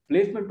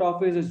 Placement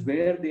office is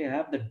where they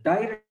have the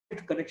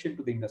direct connection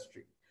to the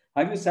industry.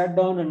 Have you sat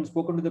down and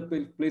spoken to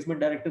the placement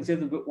director and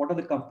said, what are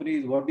the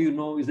companies? What do you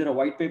know? Is there a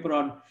white paper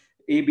on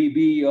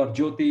ABB or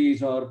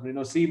Jyotis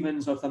or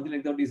Siemens or something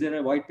like that? Is there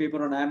a white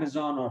paper on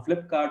Amazon or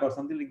Flipkart or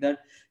something like that?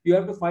 You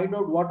have to find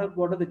out what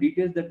are the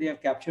details that they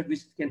have captured,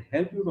 which can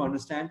help you to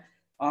understand,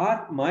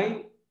 are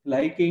my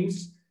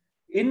likings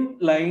in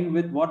line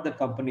with what the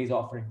company is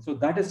offering? So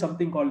that is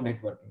something called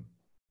networking.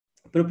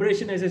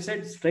 Preparation, as I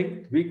said,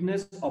 strength,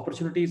 weakness,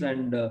 opportunities,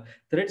 and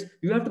threats.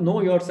 You have to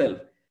know yourself.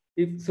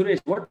 If Suresh,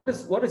 what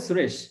is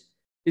Suresh?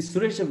 Is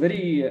Suresh a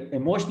very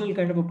emotional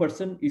kind of a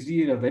person? Is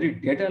he a very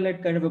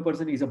data-led kind of a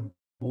person? Is a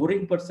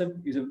boring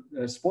person? Is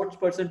a sports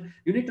person?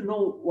 You need to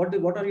know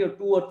what are your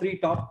 2 or 3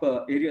 top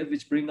areas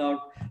which bring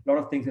out a lot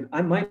of things.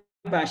 And my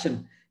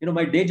passion,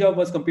 my day job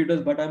was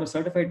computers, but I'm a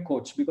certified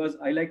coach because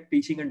I like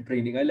teaching and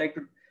training. I like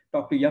to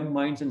talk to young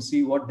minds and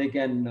see what they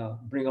can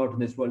bring out in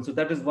this world. So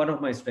that is one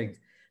of my strengths.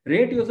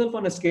 Rate yourself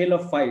on a scale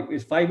of 5.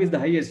 If 5 is the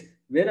highest,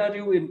 where are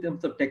you in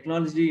terms of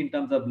technology, in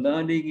terms of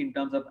learning, in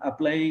terms of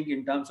applying,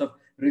 in terms of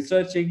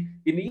researching?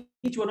 In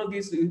each one of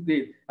these,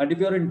 and if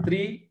you're in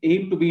 3,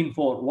 aim to be in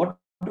 4. What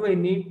do I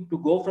need to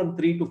go from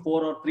 3 to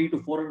 4 or 3 to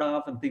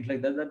 4.5 and things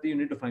like that? That you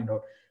need to find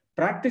out.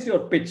 Practice your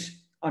pitch.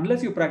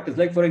 Unless you practice,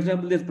 like for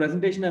example, this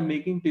presentation I'm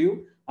making to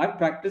you, I've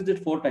practiced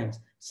it 4 times.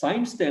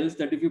 Science tells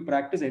that if you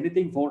practice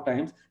anything 4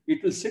 times,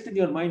 it will sit in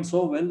your mind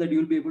so well that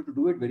you'll be able to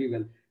do it very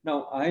well.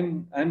 Now,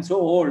 I'm so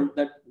old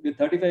that with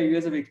 35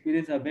 years of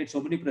experience, I've made so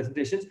many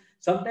presentations.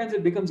 Sometimes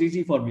it becomes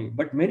easy for me,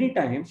 but many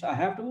times I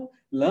have to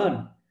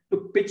learn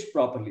to pitch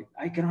properly.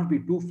 I cannot be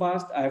too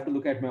fast. I have to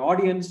look at my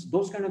audience.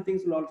 Those kind of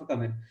things will also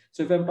come in.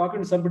 So if I'm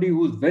talking to somebody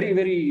who's very,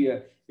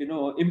 very,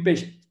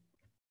 impatient,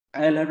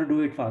 I'll have to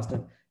do it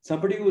faster.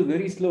 Somebody who is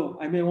very slow,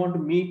 I may want to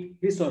meet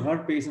his or her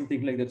pace and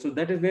things like that. So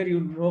that is where you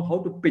know how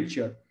to pitch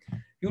here.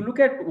 You look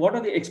at what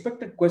are the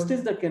expected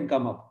questions that can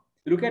come up.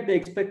 You look at the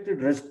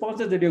expected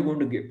responses that you're going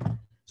to give.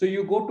 So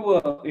you go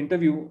to an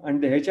interview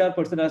and the HR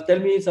person asks, tell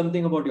me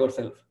something about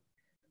yourself.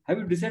 Have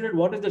you decided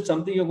what is the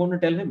something you're going to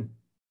tell him?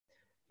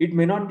 It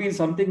may not be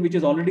something which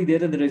is already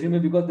there in the resume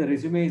because the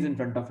resume is in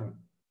front of him.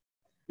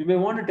 You may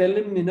want to tell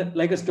him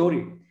like a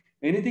story.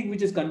 Anything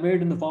which is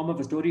conveyed in the form of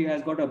a story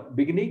has got a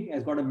beginning,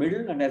 has got a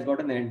middle, and has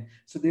got an end.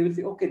 So they will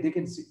say, okay,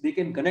 they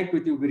can connect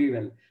with you very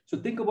well. So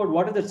think about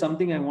what is that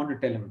something I want to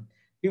tell him.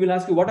 He will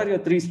ask you, what are your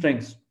 3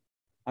 strengths?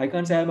 I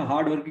can't say I'm a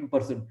hardworking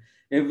person.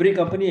 Every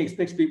company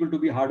expects people to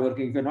be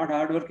hardworking. If you're not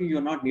hardworking,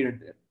 you're not needed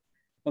there.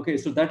 Okay,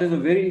 so that is a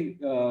very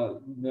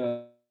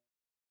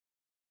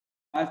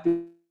I have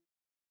to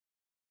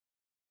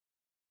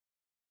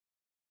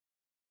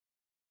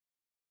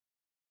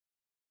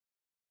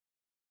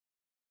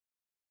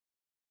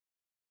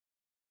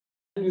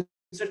you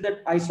said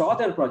that I saw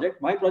their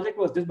project. My project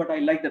was this, but I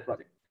like that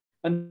project.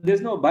 And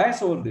there's no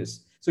bias over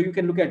this. So you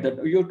can look at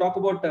that. You talk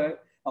about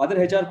other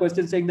HR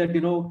questions saying that,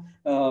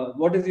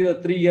 what is your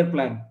 3-year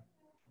plan?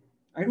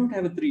 I don't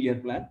have a 3-year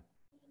plan.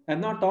 I've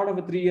not thought of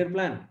a 3-year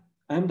plan.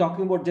 I'm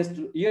talking about just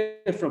a year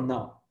from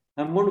now.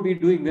 I'm going to be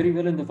doing very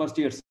well in the first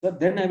year. So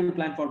then I will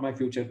plan for my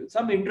future.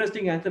 Some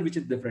interesting answer which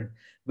is different.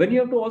 When you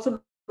have to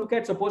also look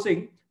at,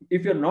 supposing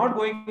if you're not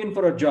going in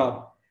for a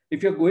job,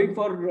 If you're going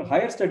for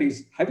higher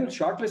studies, have you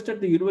shortlisted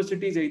the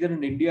universities either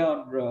in India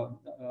or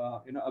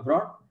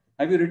abroad?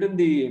 Have you written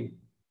the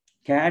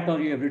CAT, or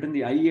you have written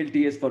the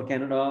IELTS for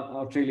Canada,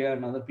 Australia,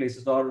 and other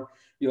places, or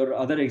your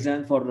other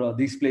exam for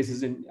these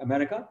places in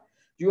America?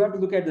 You have to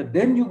look at that.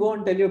 Then you go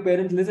and tell your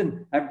parents,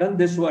 listen, I've done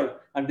this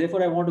work, and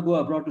therefore I want to go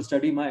abroad to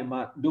study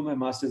do my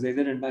master's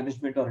either in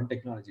management or in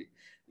technology.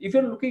 If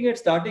you're looking at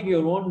starting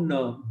your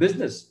own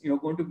business, you're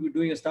going to be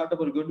doing a startup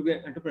or going to be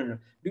an entrepreneur.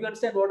 Do you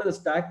understand what are the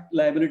tax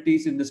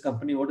liabilities in this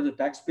company? What are the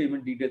tax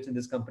payment details in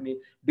this company?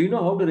 Do you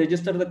know how to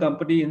register the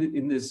company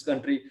in this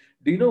country?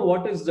 Do you know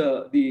what is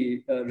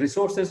the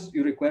resources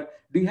you require?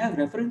 Do you have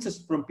references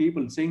from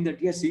people saying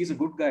that, yes, he's a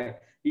good guy,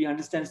 he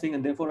understands things,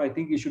 and therefore I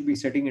think he should be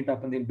setting it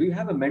up? And then do you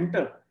have a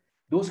mentor?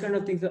 Those kind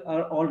of things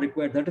are all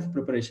required. That is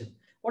preparation.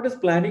 What is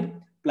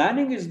planning?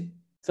 Planning is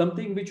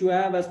something which you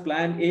have as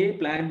plan A,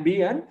 plan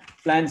B, and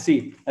plan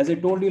C. As I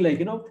told you,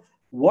 like,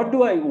 what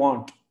do I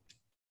want?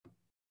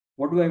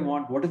 What do I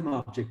want? What is my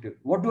objective?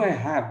 What do I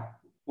have?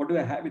 What do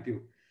I have with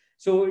you?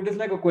 So it is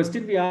like a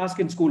question we ask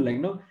in school,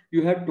 like,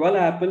 you had 12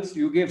 apples,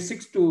 you gave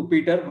 6 to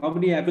Peter. How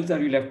many apples are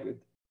you left with?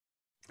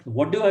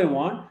 What do I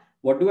want?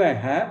 What do I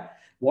have?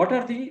 What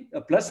are the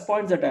plus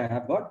points that I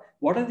have got?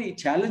 What are the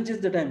challenges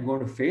that I'm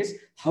going to face?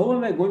 How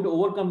am I going to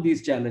overcome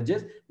these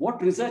challenges?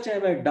 What research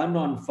have I done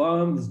on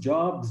firms,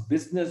 jobs,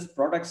 business,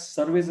 products,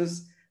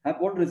 services?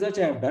 What research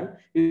I have done?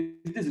 Is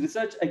this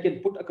research I can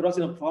put across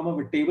in a form of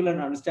a table and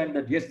understand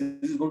that, yes,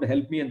 this is going to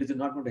help me and this is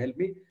not going to help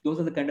me? Those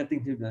are the kind of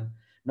things you've done.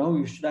 Now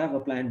you should have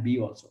a plan B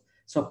also.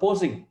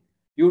 Supposing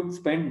you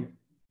spend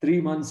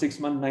 3 months,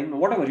 6 months, 9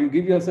 months, whatever, you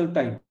give yourself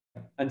time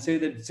and say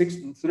that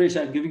Suresh,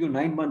 I'm giving you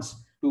 9 months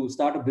to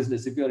start a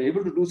business. If you are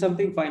able to do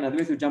something, fine.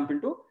 Otherwise, you jump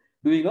into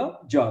doing a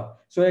job.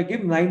 So I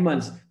give 9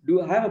 months.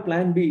 Do I have a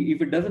plan B?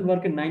 If it doesn't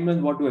work in 9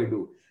 months, what do I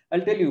do?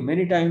 I'll tell you,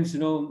 many times,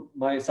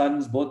 my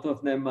sons, both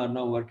of them are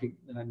now working.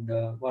 And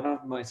one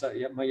of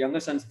my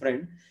younger son's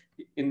friend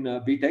in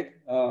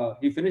BTech,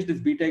 he finished his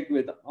BTech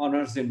with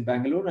honors in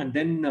Bangalore. And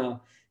then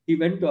he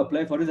went to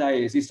apply for his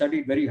IAS. He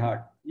studied very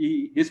hard.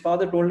 His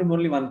father told him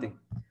only one thing.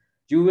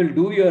 You will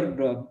do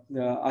your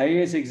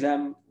IAS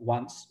exam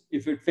once.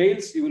 If it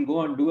fails, you will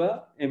go and do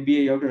a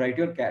MBA. You have to write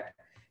your CAT.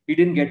 He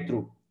didn't get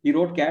through. He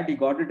wrote CAT. He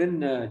got it in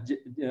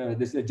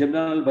this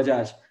General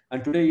Bajaj.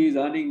 And today he is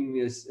earning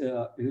his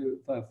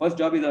first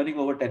job is earning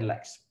over 10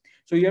 lakhs.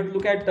 So you have to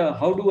look at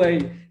how do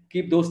I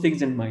keep those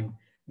things in mind.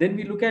 Then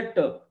we look at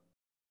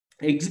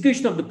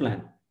execution of the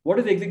plan. What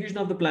is the execution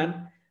of the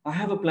plan? I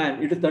have a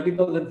plan. It is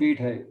 30,000 feet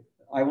high.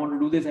 I want to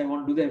do this. I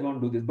want to do that. I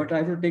want to do this. But I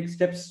have to take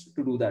steps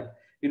to do that.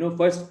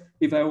 First,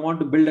 if I want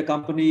to build a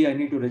company, I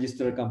need to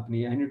register a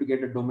company. I need to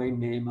get a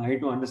domain name. I need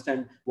to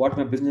understand what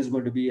my business is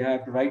going to be. I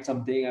have to write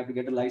something. I have to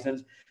get a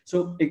license.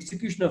 So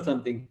execution of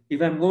something.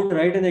 If I'm going to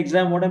write an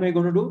exam, what am I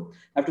going to do?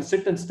 I have to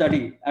sit and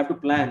study. I have to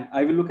plan.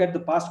 I will look at the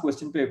past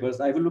question papers.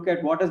 I will look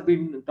at what has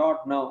been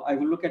taught now. I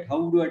will look at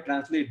how do I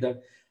translate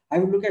that. I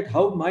will look at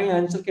how my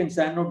answer can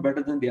stand out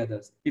better than the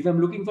others. If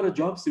I'm looking for a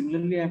job,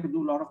 similarly, I have to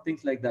do a lot of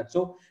things like that.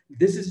 So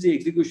this is the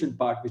execution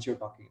part which you're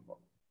talking about.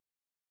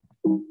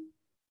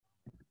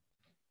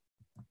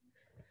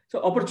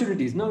 So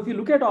opportunities. Now, if you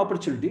look at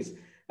opportunities,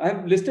 I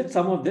have listed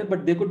some of them,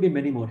 but there could be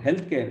many more.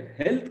 Healthcare.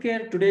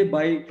 Healthcare today,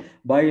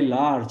 by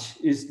large,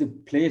 is the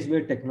place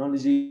where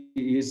technology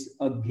is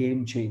a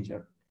game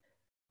changer.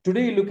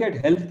 Today, you look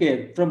at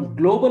healthcare. From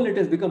global, it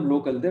has become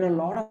local. There are a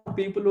lot of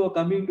people who are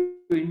coming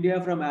to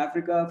India from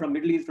Africa, from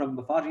Middle East, from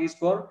the Far East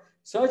for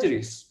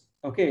surgeries.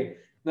 Okay.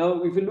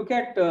 Now, if you look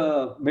at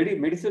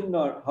medicine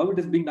or how it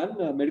is being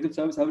done, medical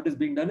service, how it is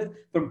being done is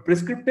from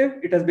prescriptive,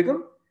 it has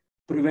become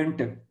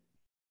preventive.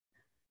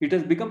 It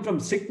has become from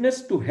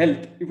sickness to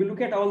health. If you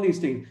look at all these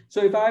things.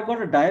 So if I've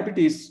got a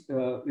diabetes,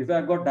 if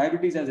I've got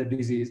diabetes as a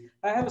disease,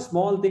 I have a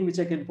small thing which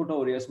I can put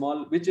over here,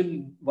 which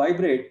will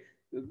vibrate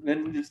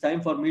when it's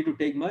time for me to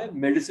take my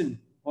medicine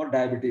for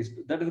diabetes.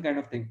 That is the kind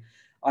of thing.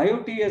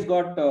 IoT has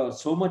got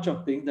so much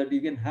of things that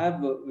you can have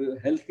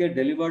healthcare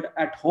delivered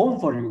at home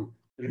for you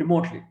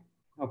remotely.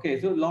 Okay,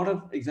 so a lot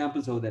of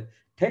examples over there.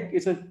 Tech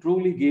is a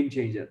truly game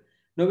changer.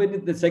 Now,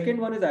 when the second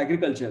one is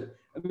agriculture.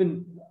 I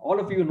mean, all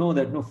of you know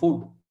that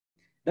food.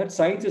 That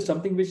science is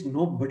something which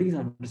nobody's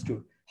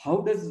understood. How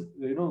does,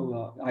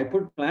 I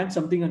plant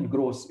something and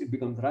grows. It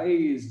becomes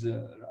rice,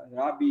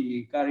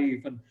 rabi,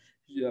 kharif, and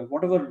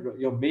whatever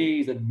your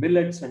maize and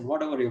millets and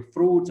whatever your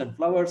fruits and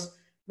flowers.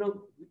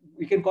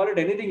 You can call it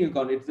anything you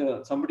call it.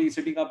 It's somebody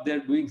sitting up there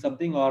doing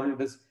something, or it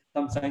is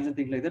some science and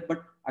things like that.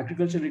 But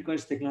agriculture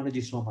requires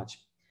technology so much.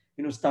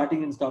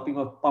 Starting and stopping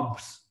of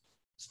pumps,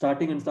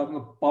 starting and stopping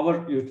of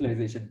power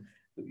utilization,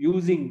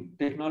 using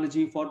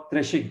technology for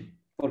threshing,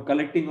 for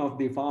collecting of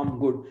the farm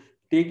good,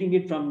 taking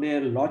it from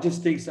there,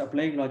 logistics,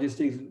 applying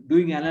logistics,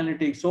 doing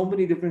analytics, so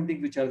many different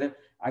things which are there.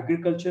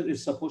 Agriculture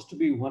is supposed to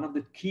be one of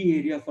the key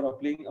areas for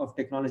applying of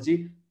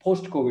technology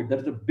post-COVID. That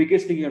is the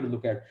biggest thing you have to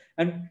look at.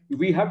 And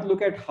we have to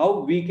look at how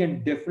we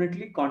can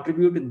definitely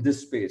contribute in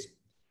this space.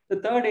 The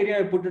third area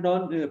I put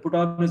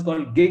on is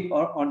called gig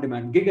or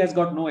on-demand. Gig has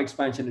got no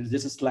expansion. It's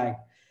just a slang.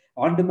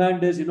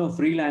 On-demand is,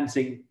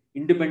 freelancing,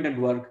 independent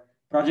work.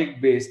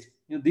 project-based,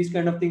 these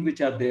kind of things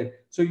which are there.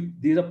 So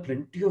there are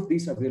plenty of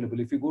these available.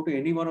 If you go to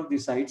any one of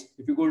these sites,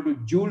 if you go to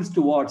Jules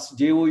Towards,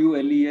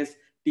 JOULES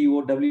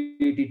you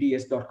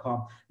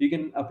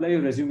can apply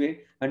your resume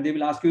and they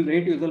will ask you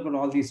rate yourself on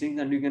all these things,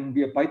 and you can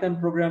be a Python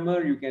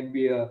programmer, you can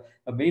be a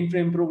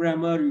mainframe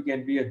programmer, you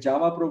can be a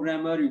Java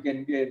programmer, you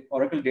can be an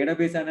Oracle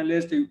database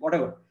analyst,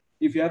 whatever.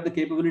 If you have the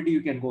capability,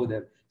 you can go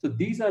there. So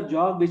these are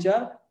jobs which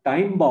are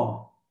time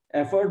bound,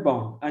 effort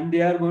bound, and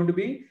they are going to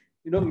be,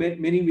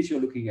 many which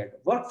you're looking at.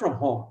 Work from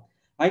home.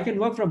 I can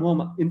work from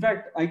home. In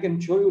fact, I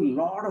can show you a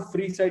lot of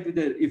free sites with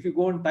it. If you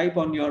go and type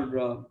on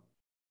your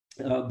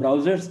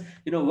browsers,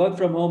 work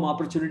from home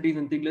opportunities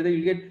and things like that,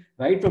 you'll get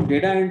right from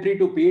data entry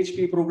to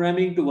PHP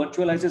programming to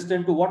virtual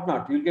assistant to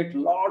whatnot. You'll get a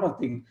lot of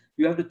things.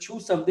 You have to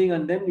choose something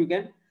and then you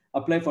can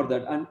apply for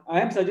that. And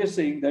I am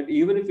suggesting that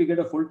even if you get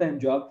a full-time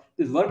job,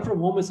 this work from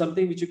home is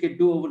something which you can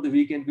do over the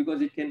weekend,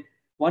 because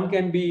one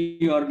can be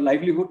your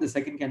livelihood, the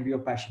second can be your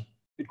passion.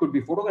 It could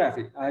be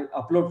photography. I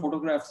upload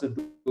photographs to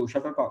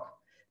Shutterstock.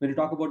 When you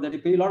talk about that, you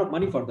pay a lot of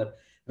money for that.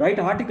 Write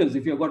articles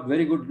if you've got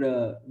very good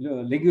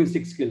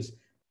linguistic skills.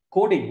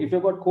 Coding, if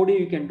you've got coding,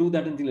 you can do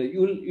that and things like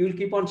that. You'll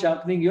keep on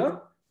sharpening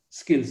your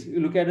skills. You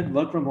look at it,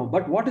 work from home.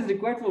 But what is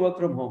required for work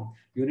from home?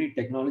 You need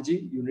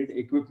technology, you need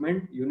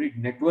equipment, you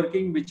need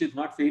networking, which is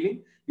not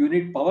failing. You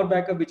need power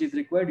backup, which is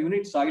required. You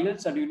need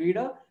silence, and you need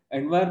an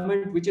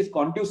environment which is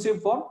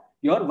conducive for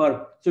your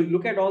work. So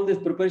look at all this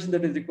preparation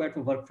that is required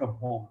for work from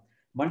home.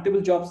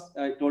 Multiple jobs,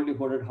 I told you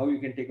about it, how you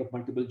can take up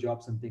multiple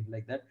jobs and things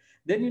like that.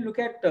 Then you look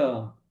at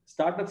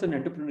startups and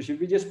entrepreneurship.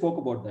 We just spoke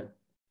about that.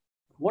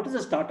 What is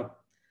a startup?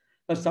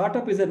 A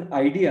startup is an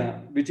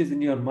idea which is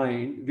in your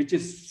mind, which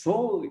is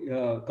so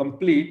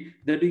complete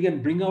that you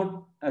can bring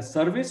out a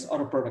service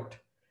or a product.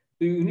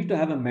 So you need to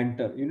have a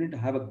mentor, you need to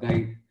have a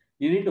guide,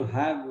 you need to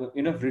have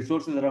enough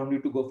resources around you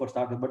to go for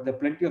startup. But there are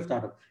plenty of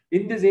startups.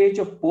 In this age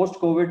of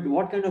post-COVID,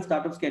 what kind of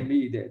startups can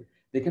be there?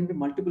 There can be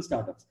multiple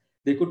startups.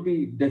 They could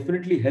be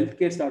definitely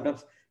healthcare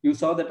startups. You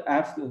saw that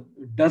apps,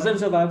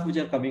 dozens of apps which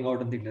are coming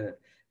out and things like that.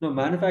 No,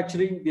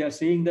 manufacturing, they are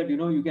saying that,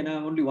 you can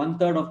have only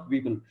 1/3 of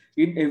people.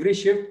 In every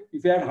shift,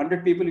 if you had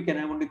 100 people, you can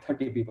have only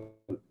 30 people.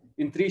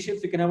 In 3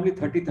 shifts, you can have only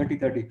 30, 30,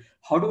 30.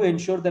 How do I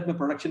ensure that my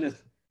production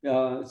is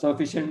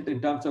sufficient in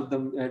terms of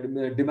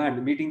the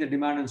demand, meeting the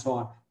demand and so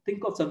on?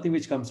 Think of something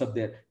which comes up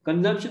there.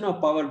 Consumption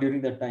of power during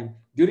that time.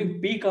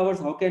 During peak hours,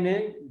 how can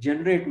I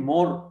generate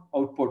more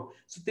output?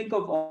 So think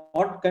of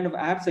what kind of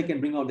apps I can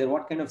bring out there,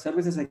 what kind of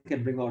services I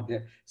can bring out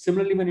there.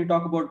 Similarly, when you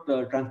talk about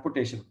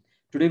transportation.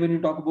 Today, when you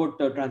talk about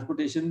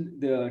transportation,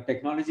 the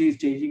technology is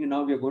changing, and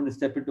now we are going to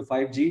step into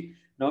 5G.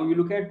 Now you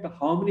look at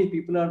how many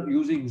people are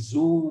using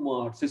Zoom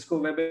or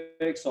Cisco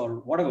WebEx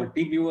or whatever,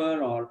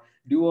 TeamViewer or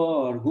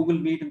Duo or Google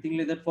Meet and things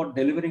like that for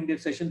delivering their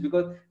sessions,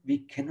 because we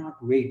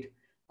cannot wait.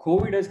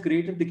 COVID has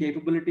created the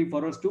capability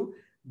for us to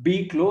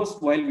be close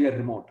while we are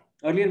remote.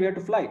 Earlier, we had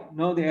to fly.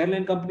 Now the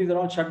airline companies are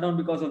all shut down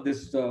because of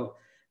this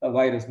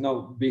virus.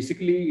 Now,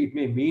 basically, it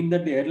may mean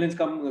that the airlines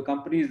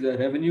companies'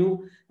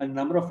 revenue and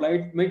number of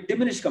flights may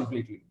diminish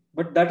completely.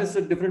 But that is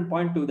a different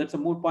point too. That's a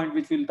moot point,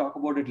 which we'll talk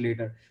about it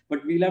later.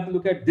 But we'll have to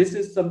look at, this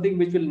is something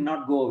which will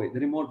not go away,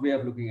 the remote way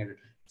of looking at it.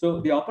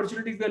 So the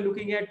opportunities we are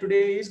looking at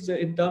today is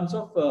in terms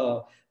of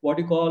what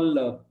you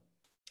call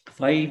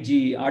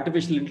 5G,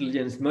 artificial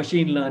intelligence,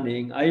 machine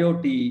learning,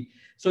 IoT.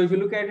 So if you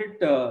look at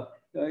it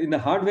in the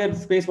hardware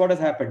space, what has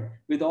happened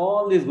with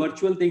all these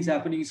virtual things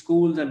happening,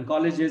 schools and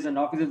colleges and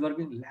offices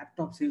working,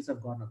 laptop sales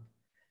have gone up,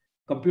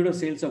 computer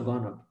sales have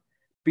gone up.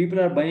 People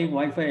are buying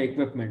Wi-Fi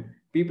equipment.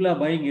 People are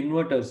buying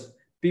inverters.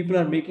 People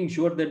are making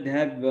sure that they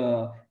have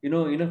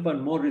enough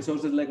and more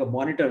resources like a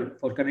monitor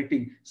for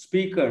connecting,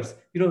 speakers.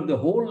 The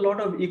whole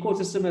lot of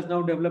ecosystem has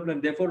now developed,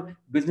 and therefore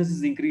business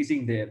is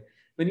increasing there.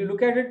 When you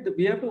look at it,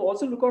 we have to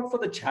also look out for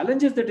the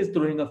challenges that is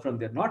throwing up from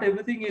there. Not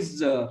everything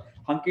is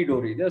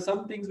hunky-dory. There are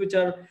some things which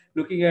are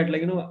looking at,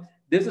 like,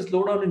 there's a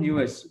slowdown in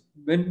US.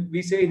 When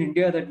we say in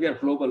India that we are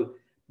global,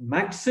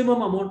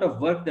 maximum amount of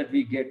work that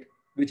we get,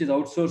 which is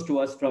outsourced to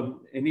us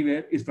from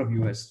anywhere, is from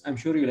US. I'm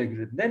sure you'll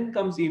agree. Then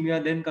comes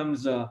EMEA, then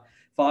comes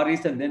Far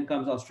East, and then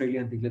comes Australia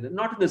and things like that.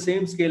 Not in the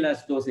same scale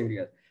as those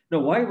areas. Now,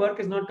 why work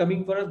is not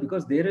coming for us?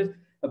 Because there is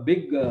a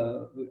big,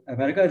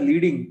 America is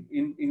leading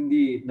in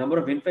the number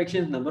of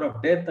infections, number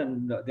of death,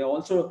 and there are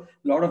also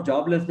a lot of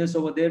joblessness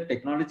over there.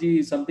 Technology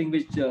is something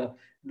which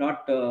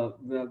not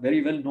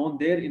very well known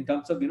there, in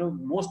terms of,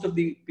 most of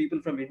the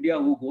people from India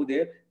who go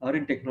there are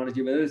in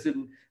technology, whether it's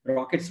in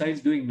rocket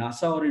science doing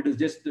NASA, or it is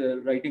just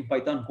writing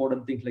Python code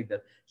and things like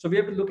that. So we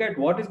have to look at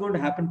what is going to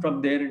happen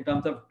from there in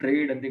terms of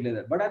trade and things like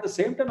that. But at the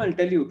same time, I'll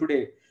tell you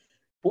today,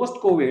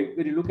 post-COVID,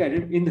 when you look at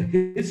it, in the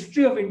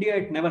history of India,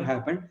 it never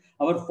happened.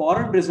 Our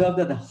foreign reserves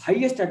are the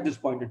highest at this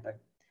point in time.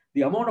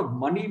 The amount of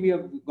money we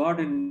have got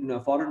in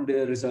foreign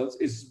reserves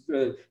is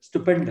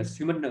stupendous,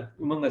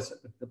 humongous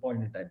at the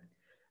point in time.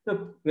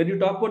 Now, when you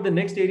talk about the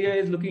next area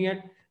is looking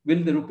at,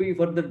 will the rupee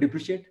further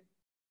depreciate?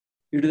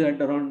 It is at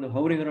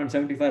hovering around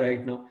 75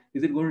 right now.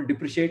 Is it going to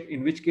depreciate?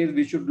 In which case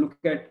we should look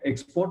at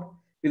export.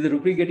 Is the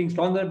rupee getting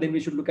stronger? Then we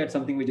should look at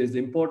something which is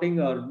importing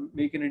or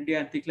make in India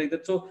and things like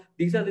that. So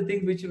these are the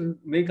things which will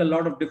make a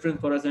lot of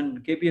difference for us.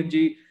 And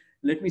KPMG,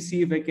 let me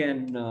see if I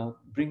can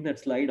bring that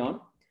slide on.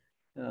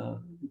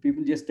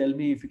 People just tell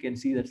me if you can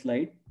see that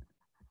slide.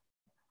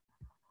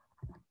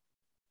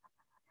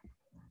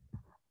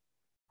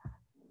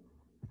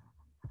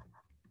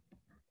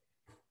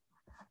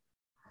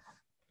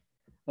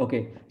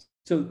 Okay,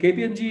 so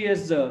KPMG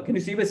is, can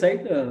you see my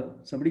slide?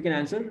 Somebody can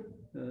answer.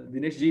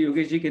 Dinesh ji,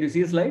 Yogesh ji, can you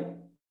see the slide?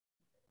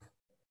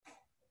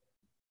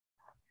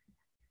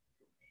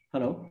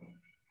 Hello?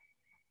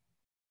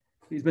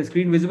 Is my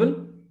screen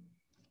visible?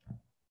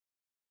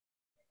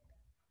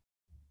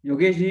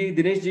 Yogesh ji,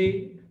 Dinesh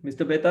ji,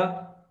 Mr.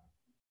 Beta?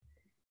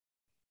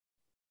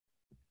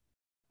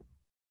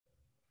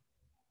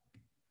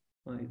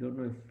 I don't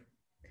know if...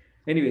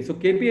 Anyway, so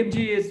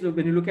KPMG is,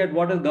 when you look at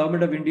what has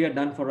government of India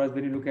done for us,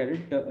 when you look at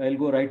it, I'll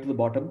go right to the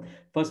bottom.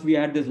 First, we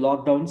had these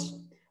lockdowns.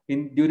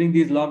 During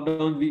these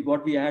lockdowns,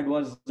 what we had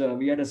was,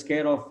 we had a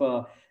scare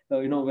of,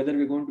 whether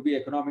we're going to be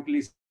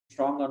economically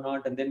strong or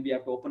not, and then we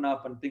have to open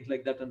up and things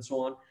like that and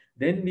so on.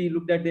 Then we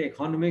looked at the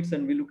economics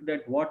and we looked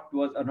at what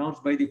was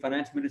announced by the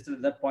finance minister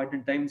at that point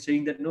in time,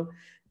 saying that,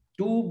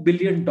 $2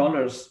 billion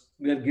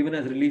were given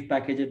as relief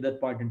package at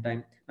that point in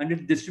time, and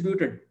it's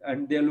distributed,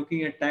 and they're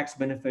looking at tax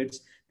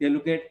benefits. They're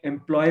looking at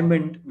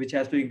employment, which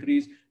has to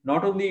increase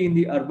not only in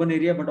the urban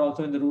area, but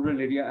also in the rural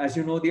area. As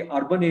you know, the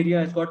urban area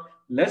has got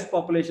less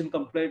population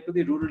compared to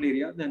the rural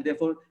area, and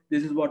therefore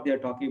this is what they are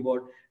talking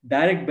about: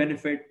 direct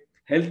benefit,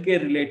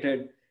 healthcare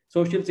related,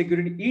 social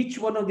security. Each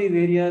one of these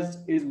areas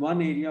is one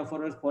area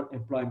for us for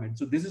employment.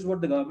 So this is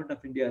what the government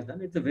of India has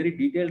done. It's a very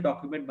detailed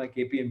document by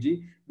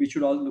KPMG. We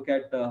should all look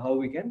at how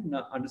we can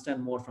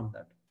understand more from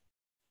that.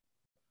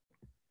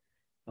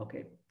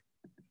 Okay.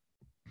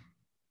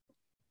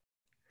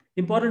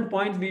 Important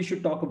points we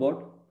should talk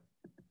about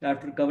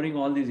after covering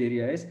all these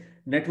areas.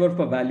 Network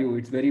for value.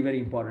 It's very, very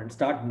important.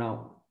 Start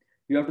now.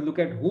 You have to look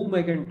at whom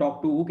I can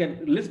talk to, who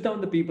can list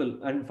down the people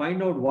and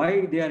find out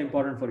why they are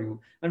important for you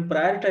and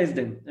prioritize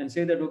them and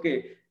say that,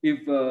 okay,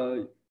 if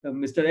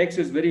Mr. X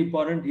is very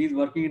important, he's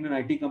working in an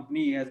IT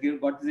company, he has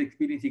got this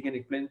experience, he can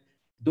explain.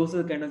 Those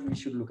are the kind of we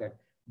should look at.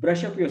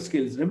 Brush up your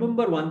skills.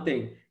 Remember one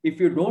thing, if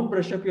you don't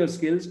brush up your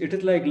skills, it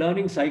is like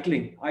learning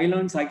cycling. I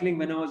learned cycling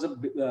when I was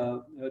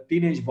a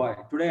teenage boy.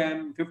 Today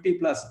I'm 50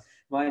 plus.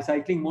 My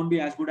cycling won't be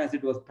as good as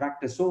it was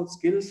practice. So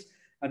skills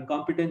and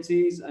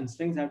competencies and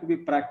strengths have to be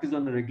practiced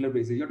on a regular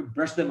basis. You have to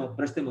brush them up,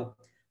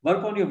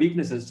 work on your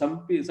weaknesses.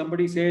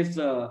 Somebody says,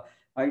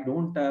 I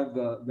don't have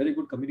very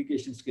good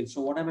communication skills.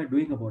 So what am I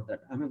doing about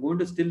that? Am I going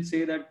to still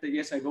say that,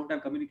 yes, I don't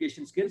have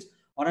communication skills,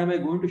 or am I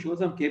going to show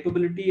some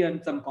capability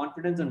and some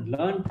confidence and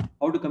learn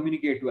how to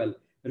communicate well?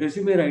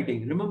 Resume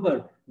writing.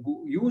 Remember,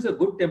 use a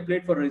good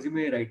template for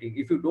resume writing.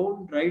 If you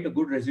don't write a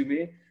good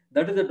resume,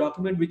 that is a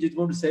document which is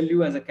going to sell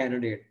you as a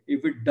candidate.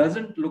 If it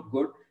doesn't look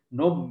good,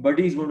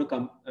 nobody is going to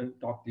come and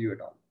talk to you at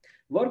all.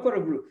 Work for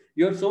a group.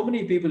 You have so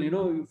many people,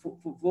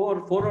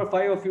 four or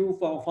five of you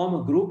form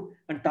a group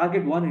and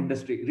target one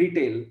industry: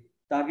 retail,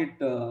 target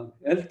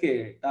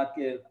healthcare,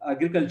 target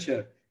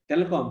agriculture,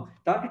 telecom,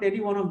 target any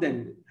one of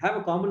them. Have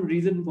a common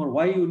reason for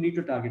why you need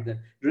to target them.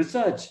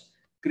 Research,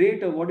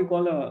 create what you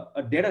call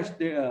a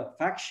data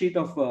fact sheet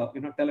of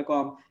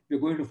telecom. We're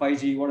going to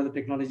 5G, what are the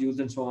technologies used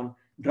and so on.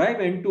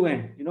 Drive end to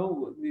end.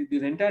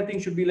 The entire thing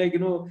should be like,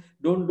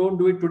 don't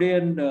do it today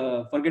and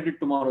forget it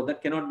tomorrow.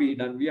 That cannot be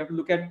done. We have to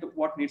look at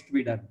what needs to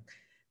be done.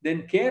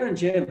 Then care and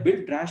share,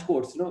 build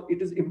dashboards.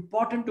 It is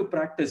important to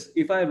practice.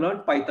 If I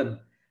learned Python,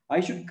 I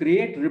should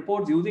create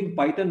reports using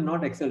Python,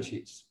 not Excel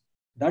sheets.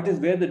 That is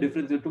where the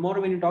difference is.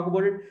 Tomorrow, when you talk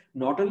about it,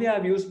 not only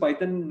I've used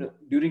Python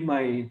during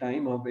my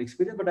time of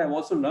experience, but I've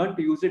also learned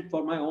to use it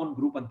for my own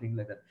group and things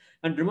like that.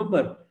 And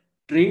remember,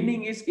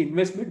 training is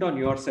investment on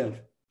yourself.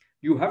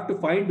 You have to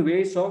find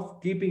ways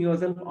of keeping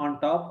yourself on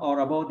top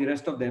or above the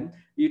rest of them.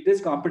 It is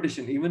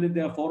competition. Even if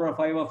there are 4 or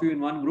 5 of you in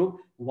one group,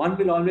 one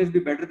will always be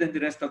better than the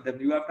rest of them.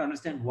 You have to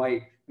understand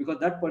why, because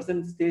that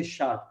person stays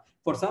sharp.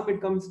 For some, it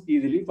comes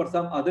easily. For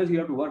some others, you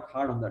have to work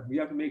hard on that. We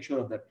have to make sure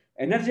of that.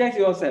 Energize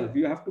yourself.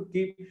 You have to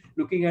keep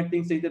looking at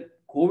things like that.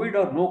 COVID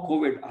or no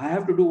COVID, I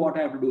have to do what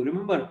I have to do.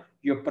 Remember,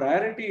 your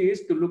priority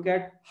is to look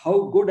at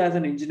how good as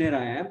an engineer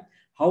I am,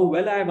 how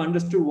well I have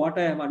understood what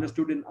I have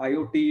understood in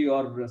IoT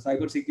or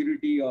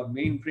cybersecurity or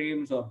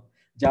mainframes or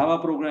Java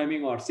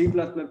programming or C++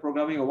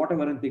 programming or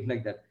whatever and things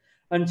like that.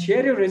 And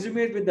share your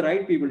resumes with the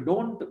right people.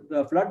 Don't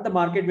flood the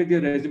market with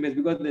your resumes,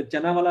 because the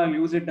chana wala will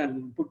use it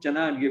and put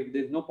chana and give.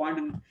 There's no point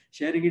in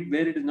sharing it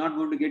where it is not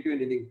going to get you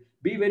anything.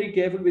 Be very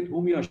careful with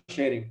whom you are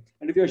sharing.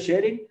 And if you're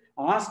sharing,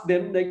 ask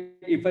them, like,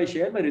 if I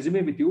share my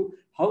resume with you,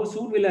 how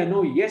soon will I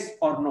know yes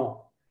or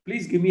no?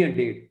 Please give me a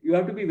date. You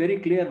have to be very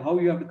clear how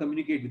you have to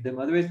communicate with them.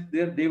 Otherwise,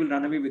 they will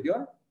run away with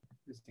your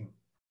this thing.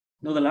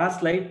 Now, the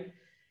last slide,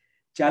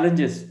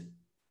 challenges.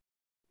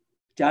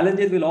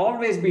 Challenges will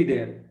always be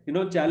there.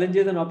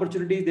 Challenges and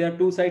opportunities, they are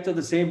two sides of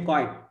the same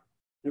coin.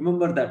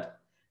 Remember that.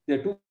 They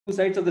are two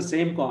sides of the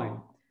same coin.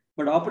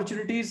 But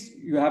opportunities,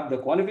 you have the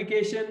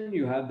qualification,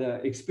 you have the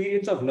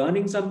experience of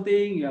learning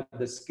something, you have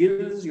the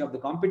skills, you have the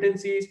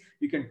competencies,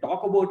 you can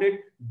talk about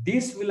it.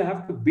 This will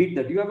have to beat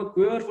that. You have a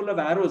quiver full of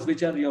arrows,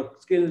 which are your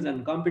skills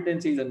and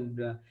competencies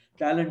and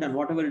talent and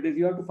whatever it is.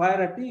 You have to fire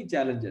at the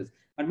challenges.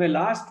 And my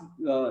last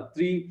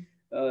three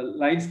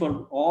lines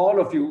for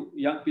all of you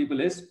young people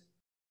is,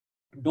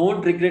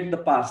 don't regret the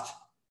past.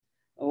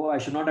 Oh, I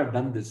should not have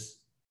done this.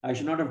 I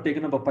should not have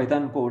taken up a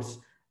Python course.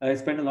 I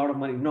spent a lot of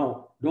money.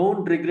 No,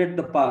 don't regret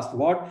the past.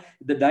 What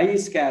the die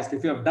is cast.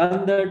 If you have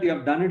done that, you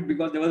have done it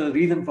because there was a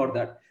reason for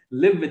that.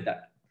 Live with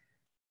that.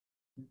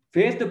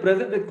 Face the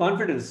present with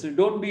confidence.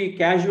 Don't be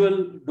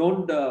casual.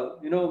 Don't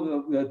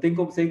think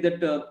of saying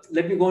that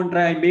let me go and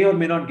try. I may or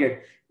may not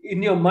get.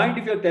 In your mind,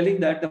 if you're telling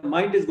that, the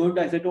mind is going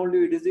to, as I told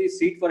you, it is a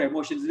seat for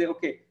emotions. Say,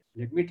 okay,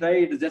 let me try.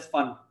 It is just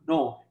fun.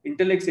 No,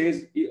 intellect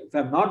says, if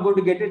I'm not going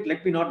to get it,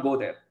 let me not go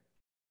there.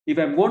 If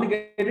I'm going to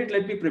get it,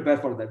 let me prepare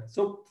for that.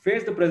 So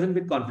face the present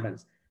with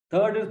confidence.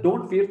 Third is,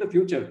 don't fear the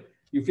future.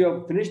 If you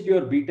have finished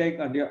your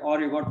BTech or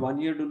you got 1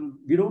 year to,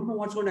 we don't know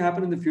what's going to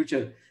happen in the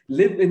future.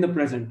 Live in the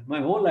present. My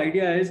whole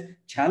idea is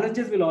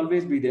challenges will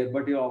always be there,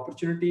 but your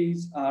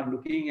opportunities are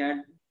looking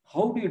at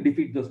how do you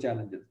defeat those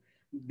challenges.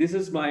 This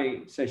is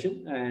my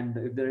session. And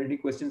if there are any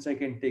questions, I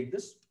can take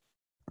this.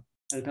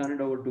 I'll turn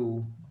it over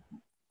to.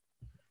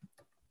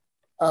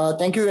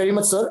 Thank you very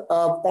much, sir.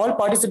 All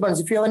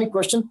participants, if you have any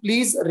question,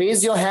 please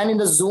raise your hand in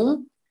the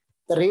Zoom.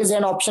 The raise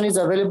hand option is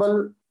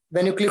available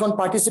when you click on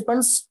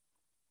participants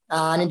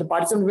and in the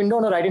participant window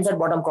on the right hand side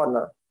bottom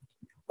corner.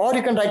 Or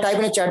you can type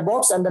in a chat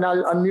box and then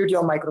I'll unmute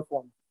your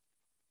microphone.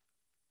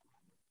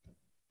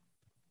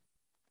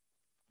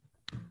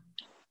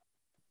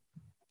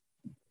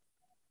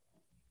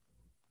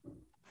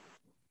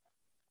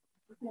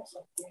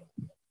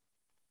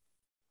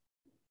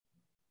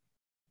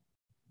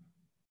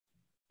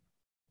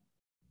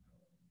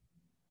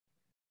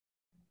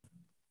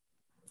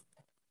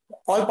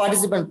 All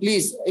participants,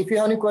 please, if you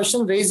have any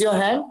question, raise your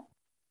hand.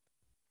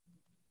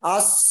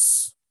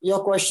 Ask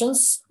your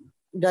questions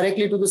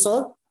directly to the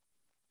sir.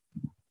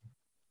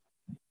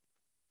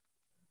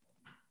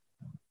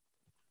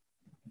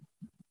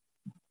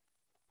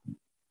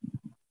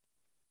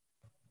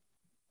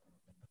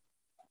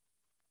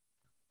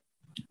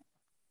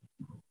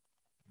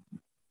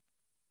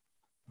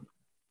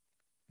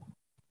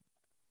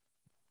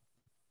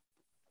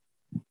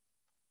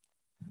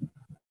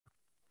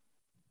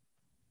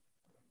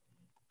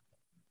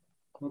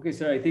 Okay,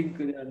 sir, I think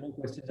there are no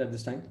questions at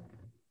this time.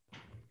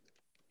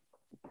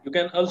 You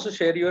can also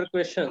share your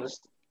questions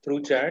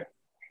through chat,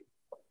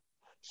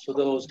 so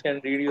the host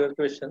can read your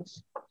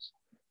questions.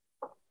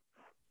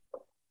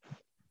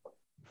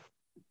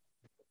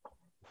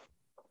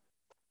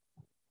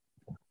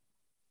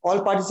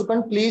 All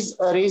participants, please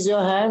raise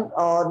your hand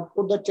or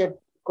put the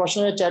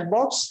question in the chat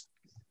box.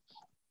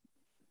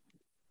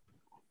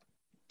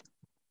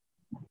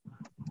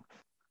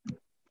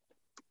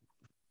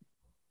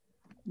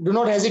 Do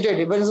not hesitate.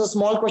 If it is a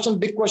small question,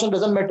 big question,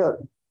 doesn't matter.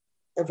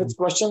 If it's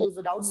question, if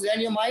the doubt is there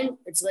in your mind,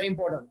 it's very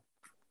important.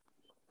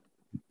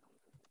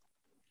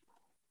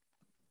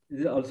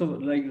 Also,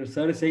 like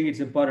sir is saying, it's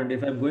important.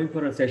 If I'm going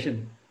for a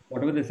session,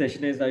 whatever the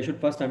session is, I should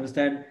first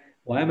understand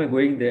why am I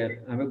going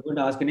there? Am I going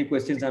to ask any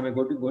questions? Am I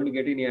going to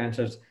get any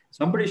answers?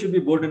 Somebody should be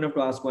bold enough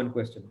to ask one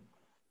question.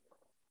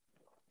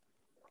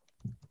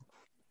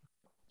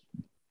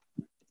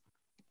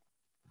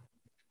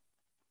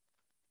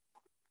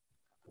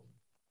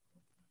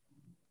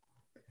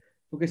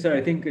 Okay, sir,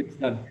 I think it's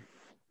done.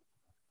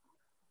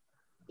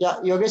 Yeah,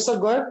 Yogesh sir,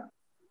 go ahead.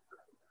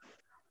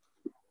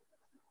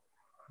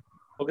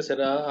 Okay,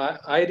 sir.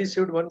 I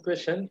received one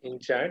question in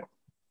chat.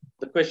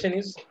 The question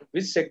is,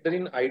 which sector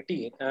in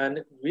IT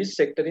and which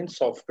sector in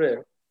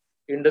software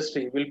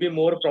industry will be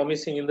more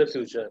promising in the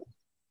future?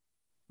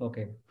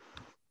 Okay.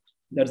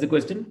 That's the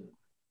question?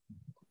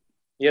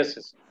 Yes,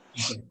 yes.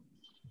 Okay.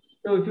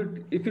 So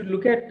if you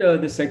look at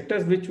the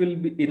sectors which will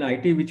be in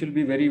IT, which will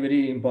be very,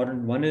 very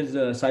important, one is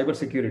cyber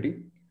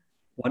security.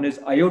 One is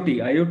IoT.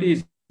 IoT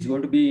is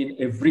going to be in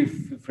every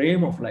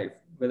frame of life,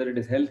 whether it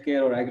is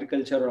healthcare or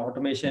agriculture or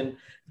automation.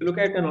 If you look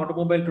at an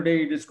automobile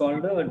today, it is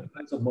called a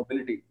device of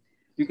mobility.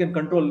 You can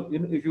control,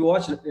 if you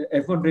watch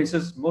F1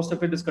 races, most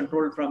of it is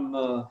controlled from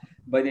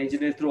by the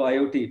engineers through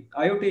IoT.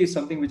 IoT is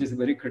something which is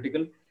very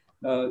critical.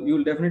 You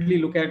will definitely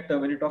look at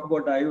when you talk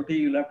about IoT,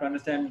 you'll have to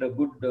understand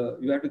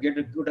you have to get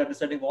a good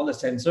understanding of all the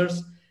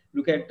sensors.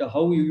 Look at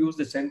how you use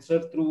the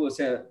sensor through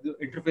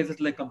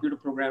interfaces like computer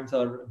programs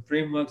or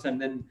frameworks,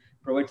 and then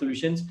provide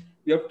solutions.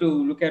 You have to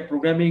look at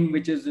programming,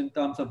 which is in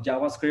terms of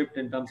JavaScript,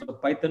 in terms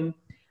of Python.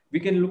 We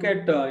can look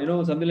at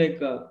something like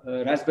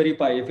Raspberry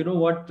Pi. If you know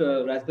what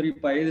Raspberry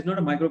Pi is, it's not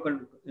a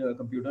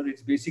microcomputer.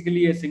 It's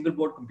basically a single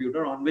board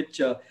computer on which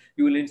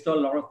you will install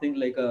a lot of things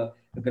like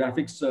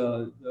graphics,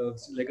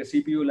 like a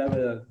CPU. You'll have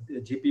a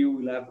GPU,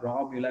 you'll have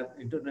ROM, you'll have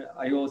internet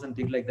IOs and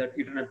things like that.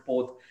 Ethernet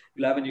port.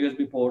 You'll have a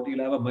USB port.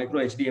 You'll have a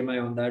micro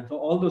HDMI on that. So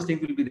all those things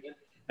will be there.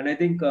 And I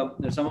think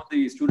some of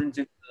the students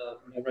in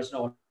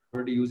Nebraska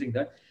already using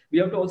that. We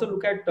have to also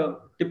look at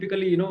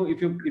typically, you know,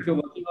 if you're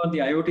working on the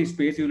IoT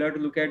space, you'll have to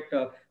look at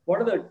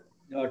what are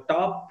the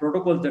top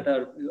protocols that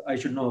are I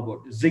should know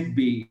about.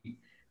 Zigbee,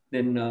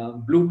 then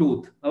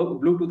Bluetooth, how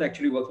Bluetooth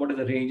actually works, what is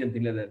the range and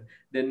things like that.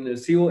 Then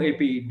COAP,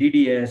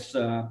 DDS,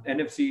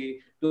 NFC,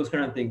 those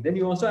kind of things. Then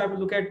you also have to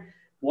look at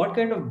what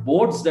kind of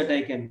boards that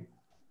I can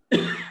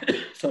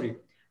sorry,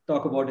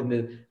 talk about in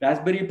the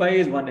Raspberry Pi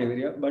is one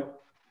area,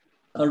 but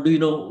or do you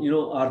know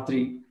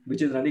R3,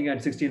 which is running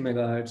at 16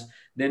 megahertz.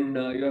 Then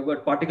you have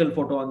got particle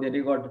photon, then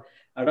you got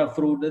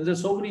Adafruit.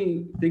 There's so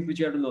many things which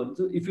you have to learn.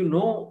 So if you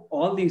know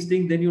all these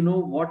things, then you know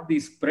what the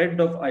spread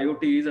of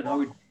IoT is and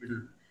how it's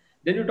built.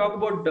 Then you talk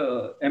about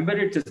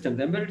embedded systems.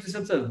 Embedded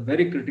systems are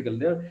very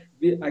critical.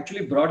 We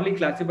actually broadly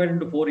classified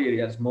into 4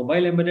 areas: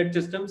 mobile embedded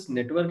systems,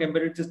 network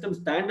embedded systems,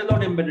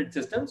 standalone embedded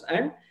systems,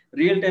 and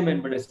real-time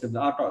embedded systems,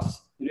 RTOS,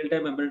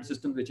 real-time embedded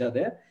systems, which are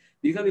there.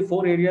 These are the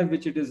 4 areas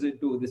which it is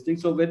into this thing.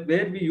 So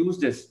where we use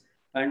this,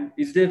 and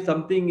is there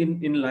something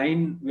in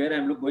line where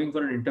I'm going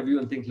for an interview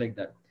and things like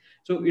that.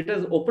 So it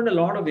has opened a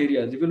lot of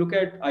areas. If you look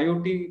at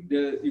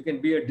IoT, you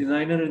can be a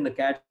designer in the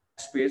CAD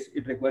space.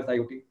 It requires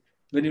IoT.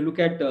 When you look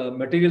at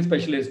material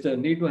specialists,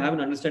 need to have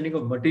an understanding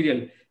of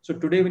material. So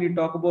today, when you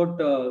talk about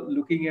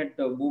looking at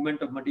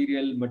movement of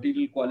material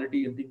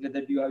quality and things like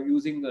that, you are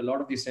using a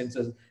lot of these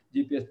sensors,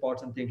 GPS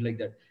pods and things like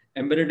that.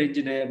 Embedded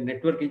engineer,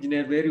 network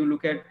engineer, where you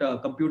look at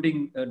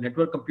computing,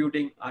 network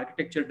computing,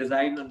 architecture,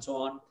 design, and so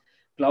on.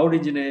 Cloud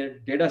engineer,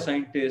 data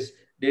scientist,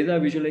 data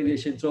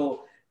visualization.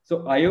 So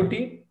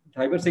IoT,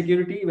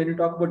 cybersecurity. When you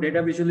talk about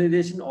data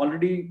visualization,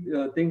 already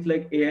things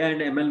like AI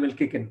and ML will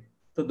kick in.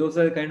 So those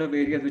are the kind of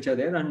areas which are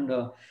there, and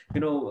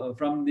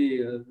from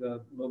the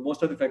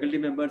most of the faculty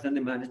members and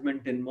the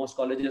management in most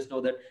colleges know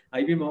that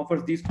IBM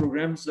offers these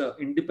programs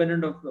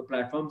independent of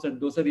platforms,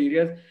 and those are the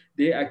areas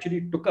they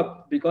actually took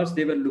up because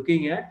they were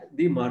looking at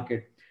the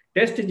market.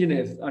 Test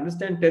engineers,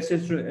 understand test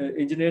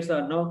engineers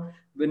are now,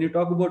 when you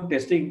talk about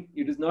testing,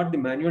 it is not the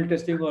manual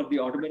testing or the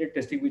automated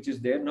testing which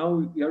is there.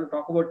 Now you have to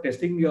talk about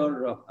testing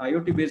your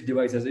IoT based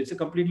devices. It's a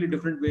completely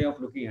different way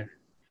of looking at it.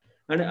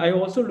 And I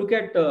also look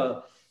at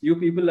you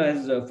people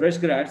as fresh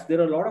grads. There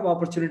are a lot of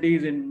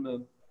opportunities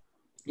in,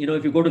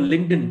 if you go to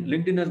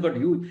LinkedIn has got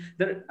huge.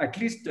 There at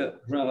least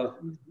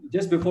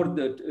just before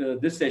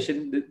this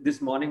session, this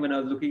morning when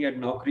I was looking at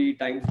Naukri,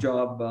 Times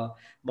Job,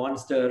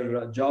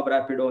 Monster, Job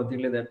Rapido, and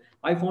things like that,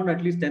 I found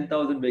at least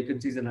 10,000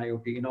 vacancies in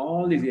IoT in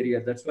all these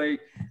areas. That's why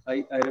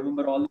I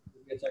remember all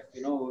these,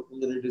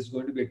 whether it is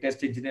going to be a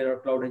test engineer or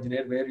cloud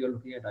engineer, where you're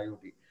looking at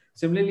IoT.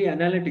 Similarly,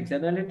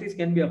 analytics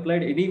can be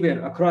applied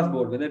anywhere across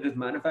board, whether it is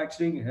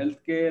manufacturing,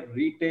 healthcare,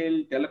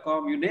 retail,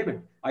 telecom, you name it,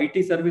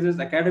 IT services,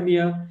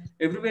 academia,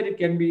 everywhere it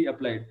can be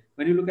applied.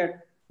 When you look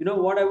at,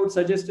 what I would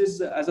suggest is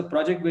as a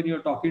project, when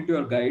you're talking to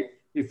your guide,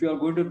 if you're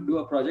going to do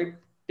a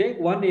project, take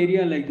one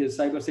area like this,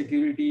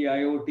 cybersecurity,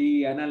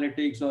 IoT,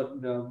 analytics,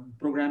 or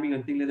programming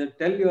and things like that.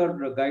 Tell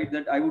your guide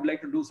that I would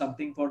like to do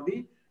something for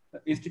the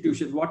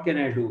institution. What can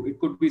I do? It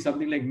could be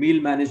something like meal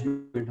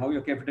management, how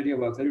your cafeteria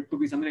works, or it could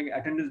be something like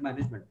attendance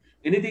management,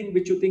 anything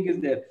which you think is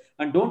there.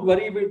 And don't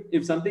worry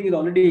if something is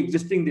already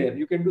existing there,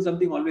 you can do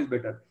something always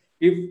better.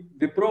 If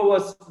Wipro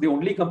was the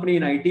only company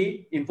in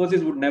IT,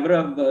 Infosys would never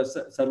have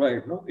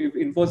survived. No? If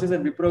Infosys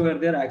and Wipro were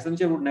there,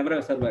 Accenture would never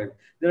have survived.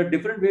 There are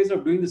different ways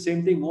of doing the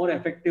same thing more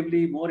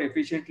effectively, more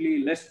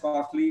efficiently, less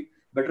costly,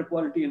 better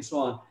quality, and so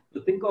on.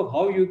 So think of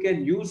how you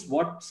can use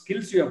what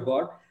skills you have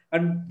got,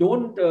 and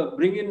don't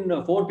bring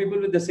in 4 people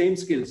with the same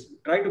skills.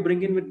 Try to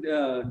bring in with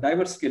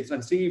diverse skills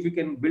and see if you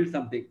can build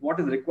something, what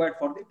is required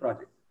for the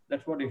project.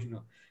 That's what you should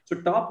know. So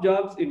top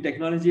jobs in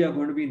technology are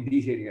going to be in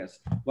these areas,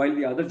 while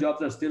the other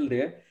jobs are still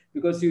there.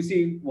 Because you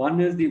see,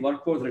 one is the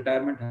workforce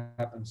retirement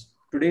happens.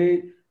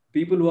 Today,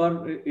 people who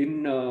are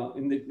in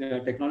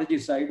the technology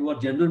side, who are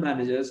general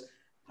managers,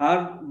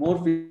 are more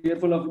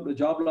fearful of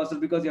job losses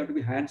because you have to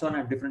be hands-on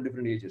at different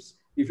ages.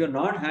 If you're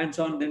not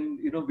hands-on, then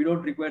we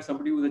don't require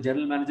somebody who's a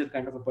general manager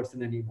kind of a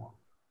person anymore.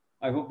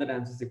 I hope that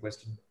answers the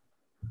question.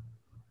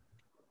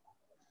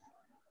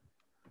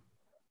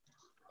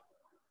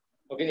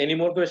 Okay, any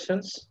more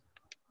questions?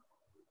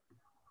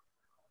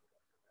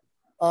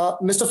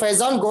 Mr.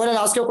 Faizan, go ahead and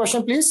ask your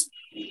question, please.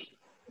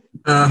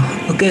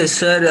 Okay,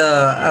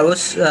 sir. I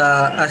was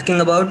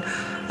asking about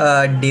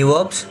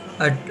DevOps.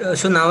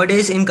 So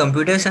nowadays in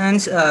computer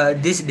science,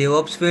 this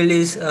DevOps field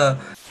is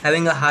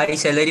having a high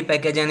salary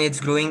package and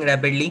it's growing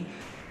rapidly.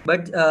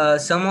 But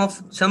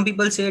some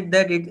people said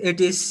that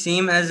it is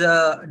same as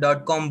a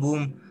 .com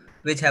boom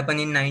which happened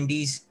in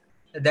 90s,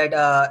 that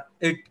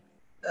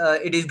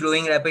it is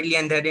growing rapidly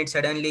and that it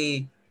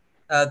suddenly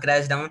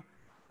crashed down.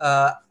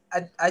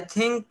 I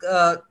think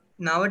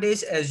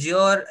nowadays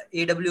Azure,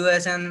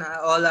 AWS, and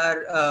all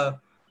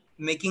are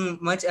making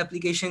much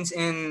applications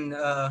in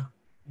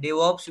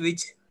DevOps,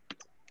 which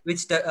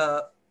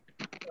uh,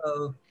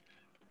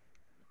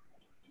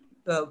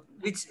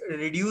 which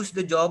reduce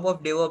the job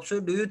of DevOps. So,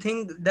 do you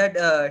think that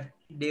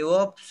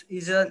DevOps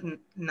is a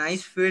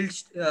nice field?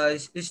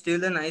 Is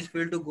still a nice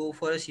field to go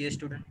for a CS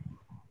student?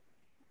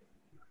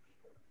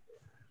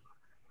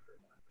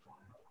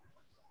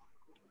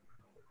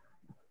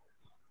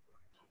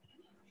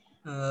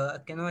 I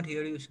cannot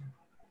hear you, sir.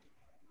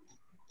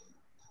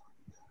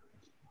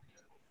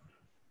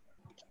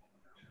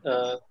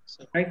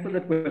 So Thanks for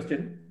that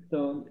question.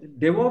 So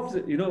DevOps,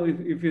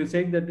 if you're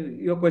saying that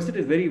your question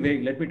is very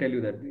vague, let me tell you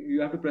that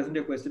you have to present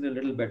your question a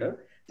little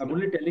better. I'm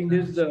only telling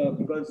this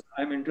because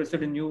I'm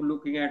interested in you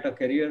looking at a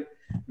career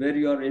where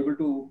you are able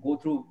to go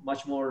through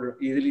much more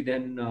easily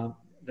than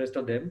rest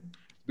of them,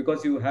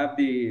 because you have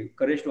the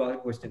courage to ask a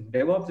question.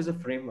 DevOps is a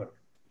framework.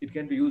 It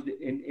can be used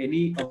in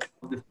any of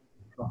the fields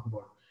you talk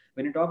about.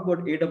 When you talk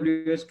about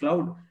AWS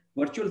cloud,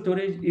 virtual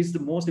storage is the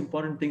most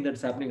important thing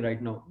that's happening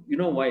right now. You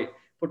know why?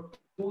 For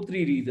two,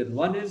 three reasons.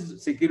 One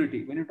is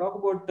security. When you talk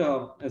about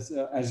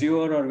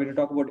Azure, or when you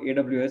talk about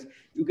AWS,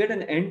 you get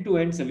an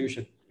end-to-end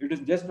solution. It is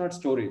just not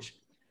storage.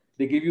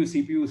 They give you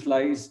CPU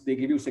slice, they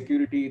give you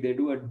security, they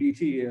do a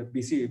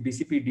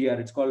BCP-DR.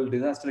 It's called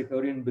Disaster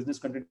Recovery and Business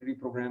Continuity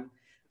Program.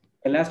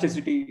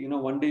 Elasticity,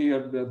 one day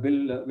your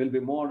bill will be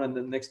more, and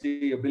the next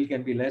day your bill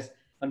can be less,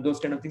 and those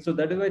kind of things. So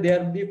that is why they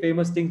are the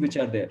famous things which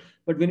are there.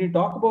 But when you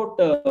talk about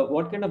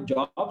what kind of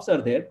jobs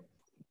are there,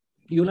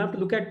 you'll have to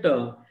look at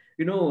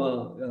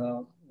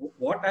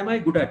what am I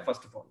good at,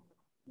 first of all.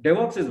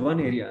 DevOps is one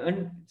area.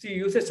 And see,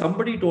 you say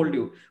somebody told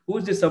you. Who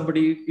is this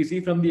somebody? Is he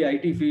from the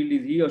IT field?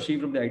 Is he or she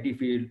from the IT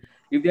field?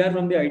 If they are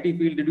from the IT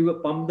field, did you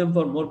pump them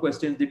for more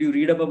questions? Did you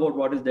read up about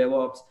what is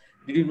DevOps?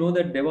 Did you know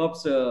that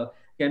DevOps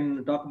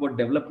can talk about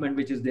development,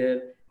 which is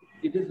there?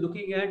 It is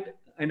looking at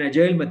an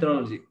agile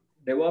methodology.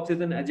 DevOps is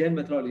an agile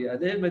methodology.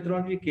 Agile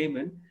methodology came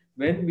in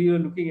when we were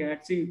looking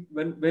at,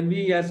 when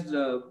we as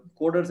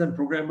coders and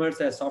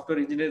programmers, as software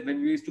engineers,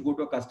 when we used to go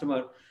to a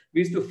customer,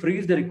 we used to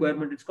freeze the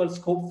requirement. It's called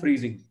scope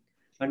freezing.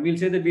 And we'll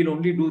say that we'll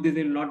only do this,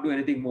 we'll not do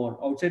anything more.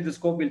 Outside the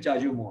scope, we'll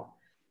charge you more.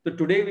 So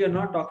today we are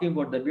not talking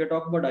about that. We are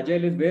talking about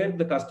agile is where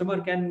the customer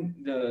can,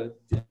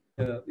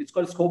 it's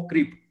called scope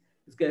creep.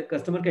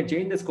 Customer can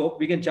change the scope.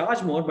 We can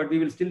charge more, but we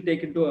will still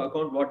take into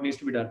account what needs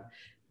to be done.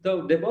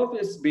 The DevOps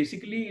is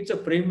basically, it's a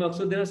framework.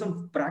 So there are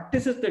some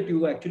practices that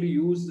you actually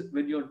use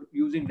when you're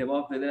using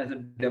DevOps, whether as a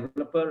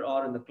developer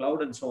or in the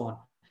cloud and so on.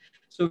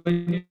 So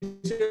when you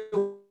say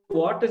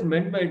what is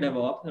meant by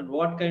DevOps and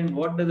what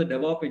does a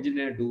DevOps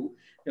engineer do?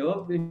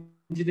 DevOps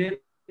engineer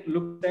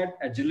looks at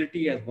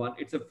agility as one.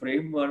 It's a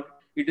framework.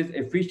 It is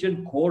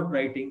efficient code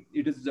writing.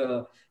 It is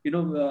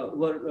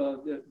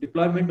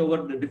deployment over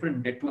the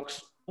different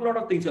networks. A lot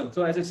of things.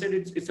 So as I said,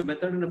 it's a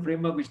method and a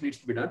framework which needs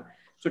to be done.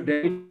 So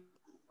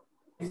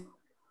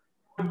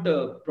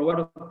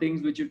provide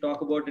things which you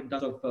talk about in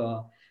terms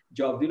of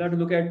jobs. You'll have to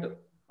look at,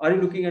 are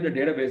you looking at a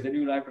database? Then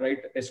you'll have to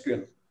write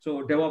SQL.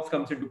 So DevOps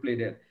comes into play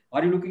there.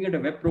 Are you looking at a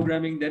web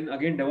programming? Then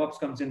again, DevOps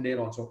comes in there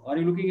also. Are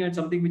you looking at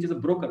something which is a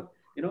broker?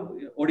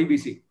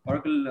 ODBC,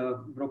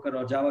 Oracle broker,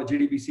 or Java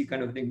JDBC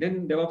kind of thing.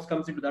 Then DevOps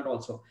comes into that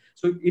also.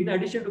 So in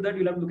addition to that,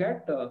 you'll have to look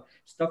at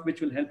stuff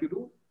which will help you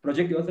to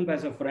project yourself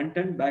as a front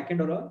end, back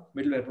end, or a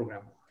middleware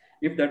programmer.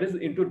 If that is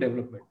into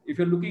development. If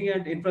you're looking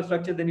at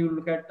infrastructure, then you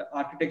look at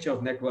architecture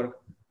of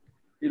network.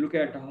 You look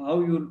at how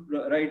you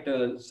write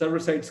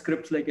server-side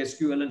scripts like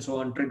SQL and so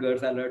on,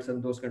 triggers, alerts,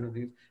 and those kind of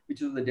things,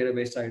 which is on the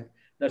database side.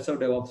 That's how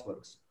DevOps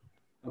works.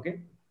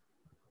 Okay.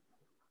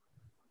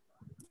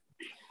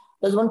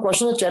 There's one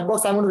question in the chat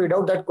box. I'm going to read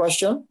out that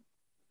question.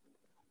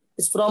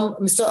 It's from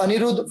Mr.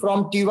 Anirudh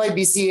from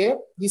TYBCA.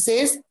 He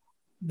says,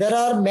 there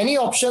are many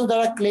options that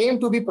are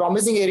claimed to be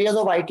promising areas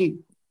of IT.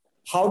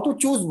 How to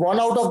choose one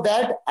out of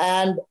that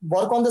and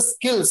work on the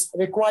skills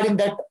required in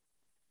that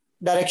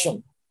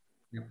direction?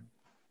 Yeah.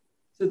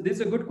 So this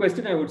is a good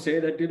question. I would say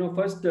that,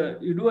 first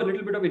you do a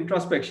little bit of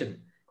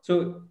introspection.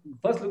 So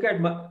first look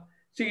at,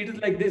 see, it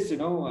is like this,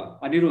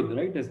 Anirudh,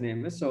 right? His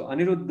name is. So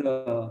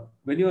Anirudh,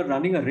 when you are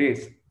running a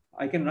race,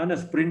 I can run a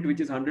sprint,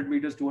 which is 100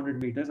 meters,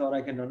 200 meters, or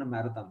I can run a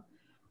marathon.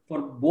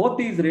 For both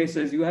these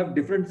races, you have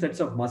different sets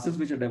of muscles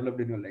which are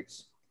developed in your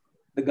legs.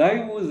 The guy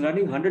who is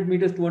running 100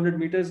 meters, 200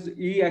 meters,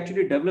 he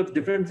actually develops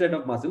different set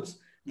of muscles.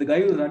 The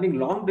guy who is running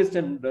long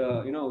distance,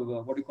 what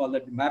do you call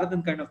that,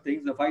 marathon kind of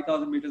things, the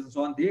 5,000 meters and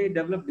so on, they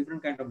develop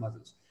different kind of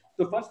muscles.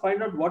 So first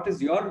find out what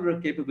is your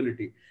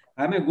capability.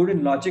 Am I good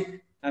in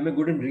logic? Am I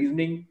good in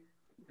reasoning?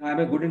 Am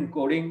I good in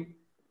coding?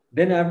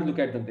 Then I have to look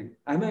at something.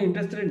 Am I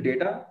interested in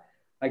data?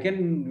 I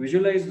can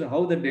visualize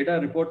how the data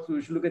reports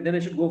we should look at. Then I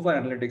should go for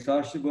analytics,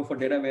 or I should go for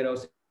data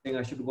warehousing.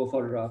 I should go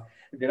for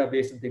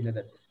database and things like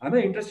that. Am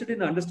I interested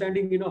in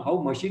understanding, how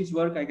machines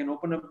work? I can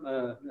open up,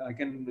 I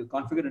can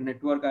configure a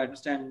network. I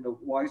understand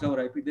voice over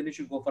IP. Then you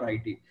should go for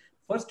IT.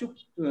 First, to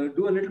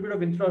do a little bit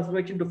of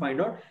introspection to find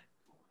out.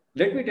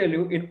 Let me tell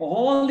you, in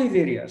all these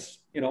areas,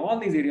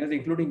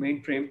 including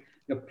mainframe,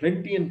 there are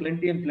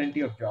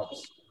plenty of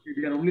jobs.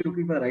 We are only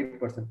looking for the right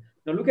person.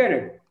 Now look at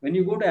it. When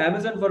you go to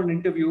Amazon for an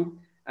interview,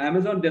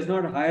 Amazon does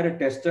not hire a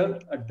tester,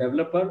 a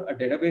developer, a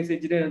database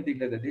engineer, and things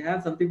like that. They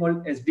have something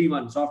called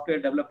SD1, Software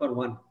Developer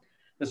 1.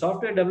 The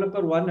Software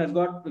Developer 1 has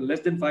got less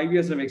than 5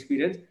 years of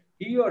experience.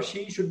 He or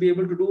she should be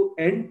able to do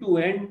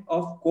end-to-end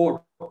of code.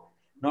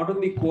 Not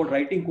only code,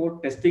 writing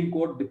code, testing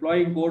code,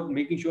 deploying code,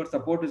 making sure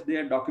support is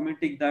there,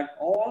 documenting that.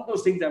 All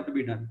those things have to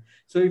be done.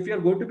 So if you're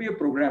going to be a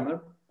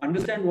programmer,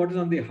 understand what is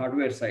on the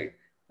hardware side.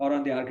 or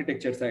on the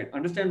architecture side,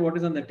 understand what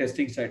is on the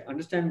testing side,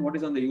 understand what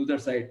is on the user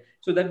side.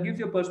 So that gives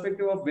you a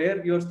perspective of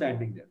where you're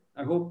standing there.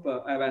 I hope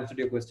I've answered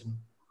your question.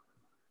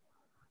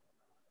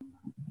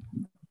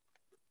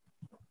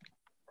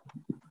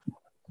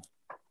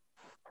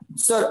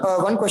 Sir,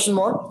 one question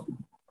more.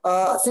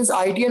 Since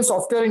IT and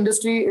software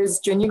industry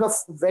is changing up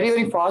very,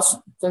 very fast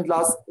since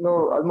last,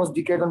 almost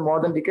decade and more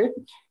than decade,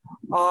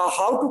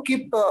 how to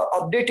keep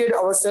updated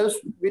ourselves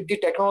with the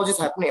technologies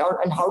happening,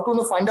 and how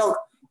to find out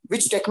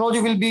which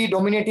technology will be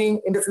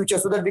dominating in the future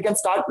so that we can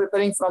start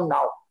preparing from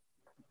now?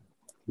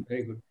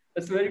 Very good.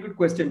 That's a very good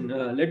question.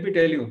 Let me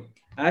tell you,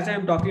 as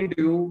I'm talking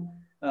to you,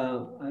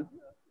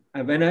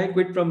 when I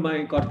quit from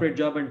my corporate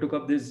job and took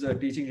up this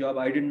teaching job,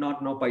 I did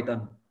not know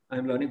Python.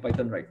 I'm learning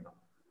Python right now.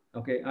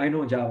 Okay, I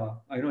know Java.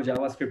 I know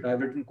JavaScript. I've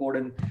written code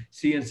in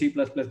C and C++,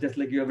 just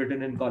like you have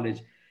written in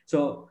college.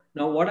 So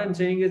now what I'm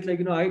saying is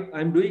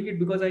I'm doing it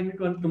because I need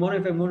to, tomorrow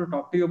if I'm going to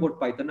talk to you about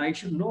Python, I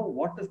should know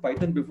what is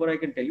Python before I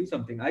can tell you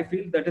something. I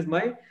feel that is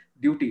my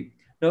duty.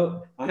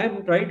 Now I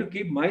am trying to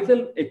keep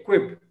myself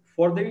equipped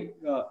for the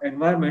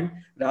environment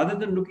rather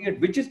than looking at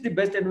which is the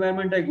best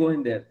environment I go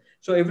in there.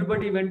 So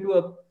everybody went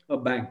to a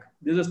bank.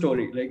 There's a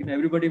story,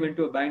 everybody went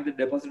to a bank that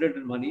deposited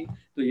money.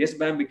 So yes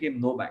bank became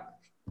no bank.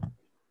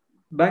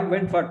 Bank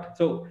went fat.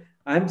 So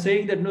I'm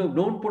saying that no,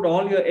 don't put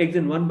all your eggs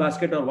in one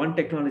basket or one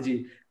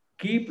technology.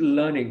 Keep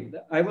learning.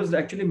 I was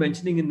actually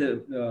mentioning in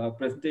the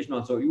presentation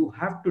also, you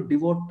have to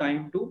devote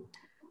time to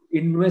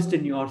invest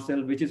in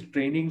yourself, which is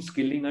training,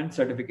 skilling, and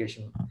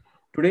certification.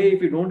 Today,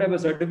 if you don't have a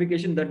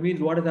certification, that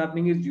means what is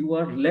happening is you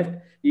are left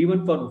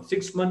even for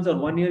 6 months or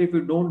 1 year. If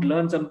you don't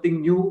learn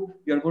something new,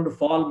 you're going to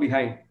fall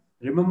behind.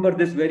 Remember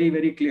this very,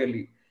 very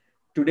clearly.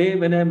 Today,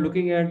 when I'm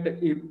looking at,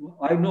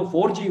 I know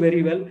 4G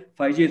very well,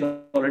 5G is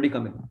already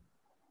coming.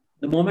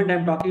 The moment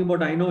I'm talking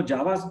about, I know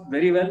Java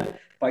very well,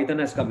 Python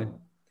has come in.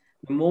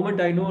 The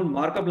moment I know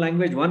markup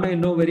language, one I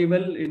know very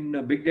well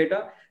in big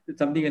data,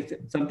 something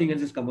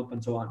else has come up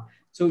and so on.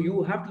 So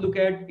you have to look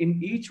at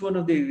in each one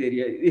of these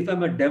areas. If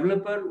I'm a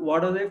developer,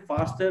 what are the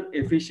faster,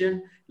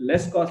 efficient,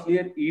 less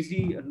costlier,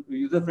 easy,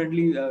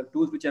 user-friendly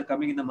tools which are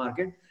coming in the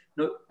market?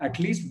 Now, at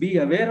least be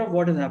aware of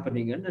what is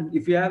happening. And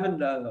if you have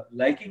a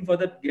liking for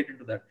that, get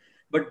into that.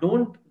 But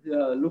don't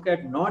look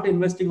at not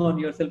investing on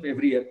yourself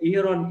every year.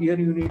 Year on year,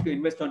 you need to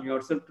invest on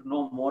yourself to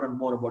know more and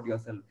more about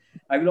yourself.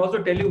 I will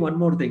also tell you one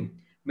more thing.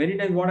 Many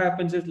times what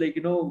happens is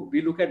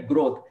we look at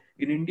growth.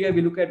 In India,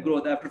 we look at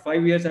growth. After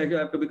 5 years, I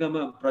have to become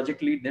a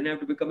project lead. Then I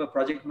have to become a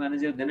project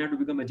manager. Then I have to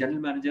become a general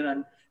manager.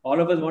 And all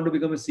of us want to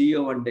become a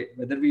CEO one day,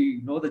 whether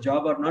we know the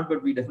job or not,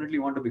 but we definitely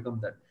want to become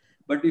that.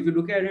 But if you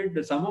look at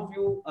it, some of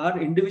you are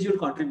individual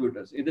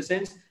contributors. In the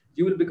sense,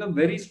 you will become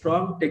very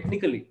strong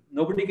technically.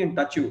 Nobody can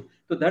touch you.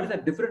 So that is a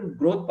different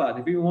growth path.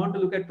 If you want to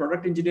look at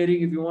product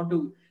engineering, if you want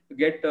to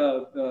get,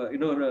 what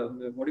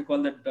do you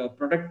call that,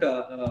 product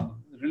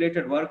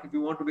related work, if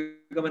you want to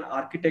become an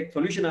architect,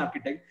 solution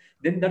architect,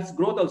 then that's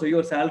growth also.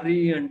 Your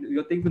salary and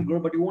your things will grow,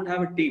 but you won't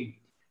have a team.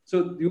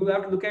 So you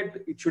have to look at,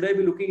 should I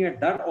be looking at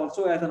that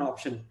also as an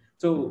option?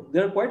 So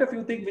there are quite a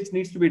few things which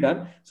needs to be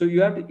done. So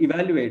you have to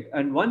evaluate.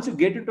 And once you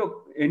get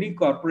into any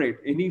corporate,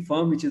 any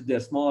firm which is there,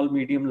 small,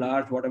 medium,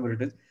 large, whatever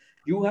it is,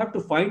 you have to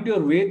find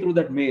your way through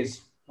that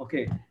maze.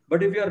 Okay.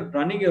 But if you're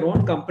running your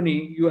own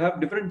company, you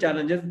have different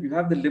challenges. You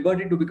have the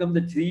liberty to become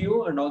the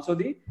CEO and also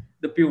the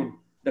peon.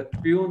 The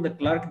peon, the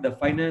clerk, the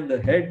finance, the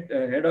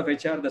head of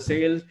HR, the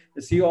sales,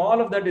 the CEO,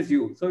 all of that is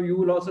you. So you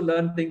will also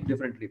learn things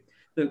differently.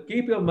 So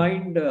keep your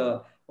mind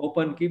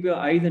open, keep your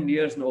eyes and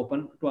ears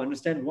open to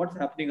understand what's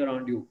happening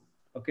around you.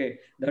 Okay,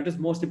 that is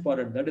most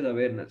important. That is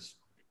awareness.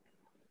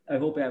 I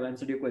hope I have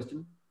answered your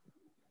question.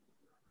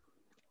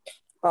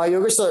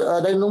 Yogesh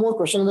sir, there is no more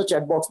question in the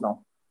chat box now.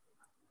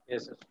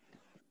 Yes, sir.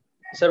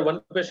 Sir,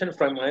 one question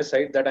from my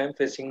side that I'm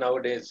facing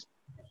nowadays.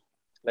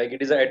 Like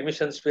it is an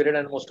admissions period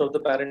and most of the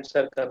parents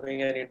are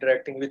coming and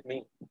interacting with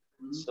me.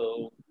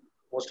 So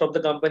most of the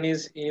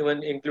companies,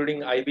 even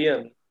including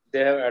IBM, they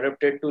have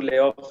adapted to lay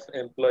off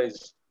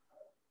employees.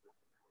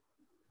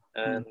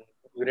 And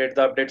we read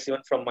the updates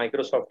even from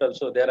Microsoft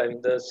also, they are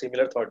having the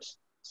similar thoughts.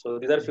 So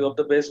these are few of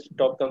the best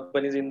top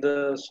companies in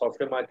the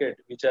software market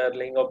which are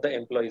laying off the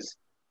employees.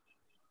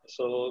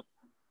 So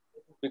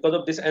because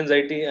of this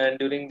anxiety and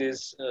during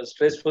this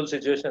stressful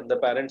situation, the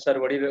parents are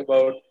worried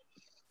about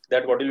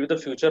that what will be the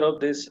future of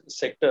this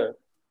sector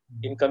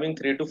in coming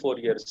 3 to 4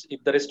 years.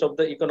 If the rest of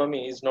the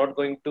economy is not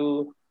going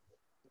to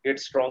get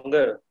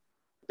stronger,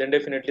 then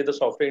definitely the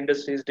software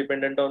industry is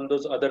dependent on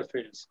those other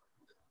fields.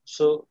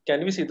 So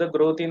can we see the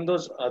growth in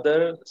those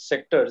other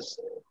sectors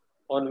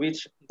on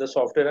which the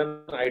software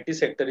and IT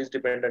sector is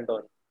dependent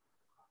on?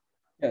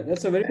 Yeah,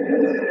 that's a very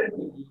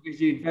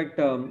in fact,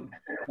 I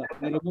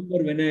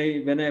remember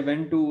when I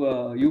went to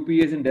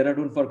UPS in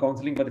Dehradun for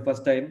counseling for the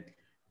first time.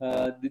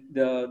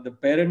 The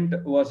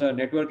parent was a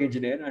network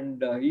engineer,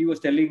 and he was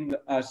telling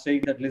us,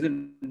 saying that,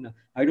 listen,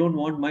 I don't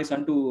want my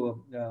son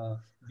to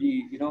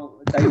be, he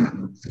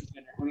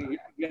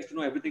has to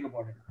know everything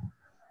about it.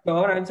 So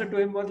our answer to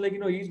him was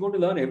he's going to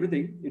learn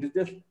everything. It is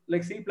just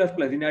like C++.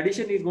 In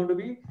addition, he's going to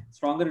be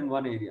stronger in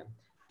one area.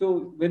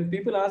 So when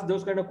people ask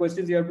those kind of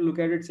questions, you have to look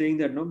at it saying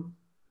that, no,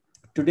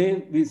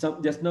 today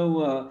just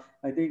now,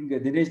 I think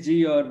Dinesh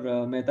ji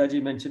or Mehta ji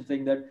mentioned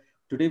saying that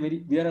today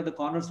we are at the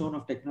cornerstone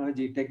of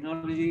technology.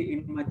 Technology,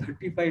 in my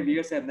 35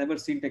 years, I've never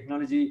seen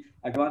technology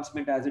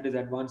advancement as it is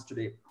advanced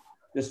today.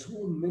 There's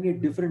so many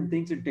different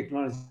things in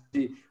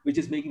technology, which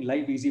is making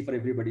life easy for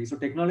everybody. So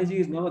technology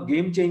is now a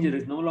game changer.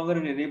 It's no longer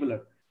an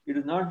enabler. It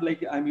is not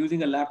like I'm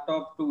using a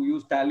laptop to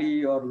use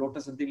Tally or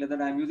Lotus, something like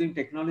that. I'm using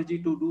technology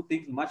to do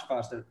things much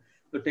faster.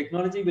 So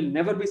technology will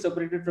never be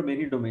separated from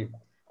any domain.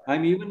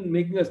 I'm even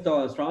making a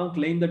strong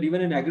claim that even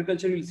in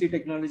agriculture, you'll see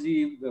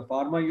technology,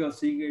 pharma, you're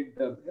seeing it,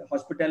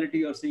 hospitality,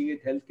 you're seeing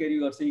it, healthcare,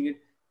 you are seeing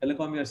it,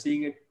 telecom, you're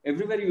seeing it.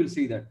 Everywhere you will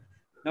see that.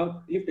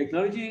 Now, if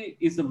technology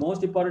is the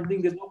most important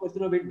thing, there's no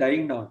question of it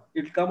dying down.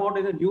 It'll come out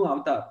as a new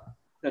avatar.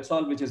 That's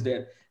all which is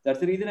there. That's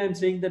the reason I'm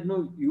saying that,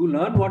 no, you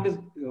learn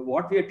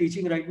what we are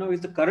teaching right now is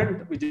the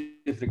current which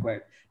is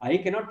required. I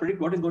cannot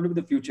predict what is going to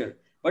be the future,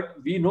 but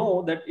we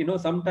know that,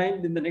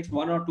 sometime in the next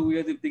 1 or 2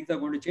 years, if things are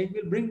going to change,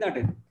 we'll bring that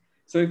in.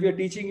 So if we are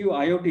teaching you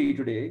IoT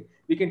today,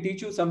 we can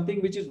teach you something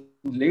which is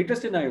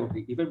latest in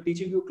IoT. If I'm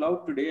teaching you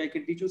cloud today, I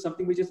can teach you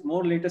something which is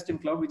more latest in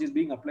cloud, which is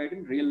being applied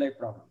in real life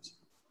problems.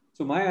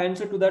 So my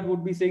answer to that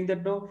would be saying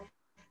that, no,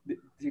 the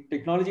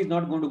technology is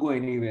not going to go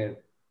anywhere.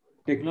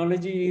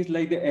 Technology is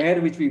like the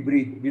air which we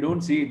breathe. We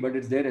don't see it, but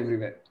it's there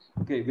everywhere.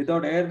 Okay,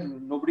 without air,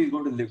 nobody is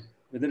going to live.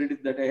 Whether it is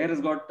that air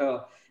has got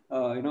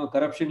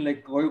corruption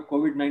like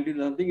COVID-19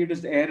 or something, it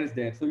is air is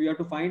there. So you have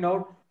to find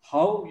out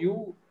how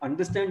you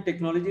understand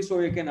technology so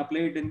you can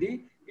apply it in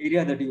the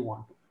area that you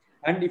want.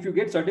 And if you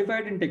get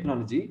certified in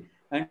technology,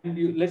 and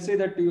let's say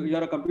that you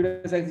are a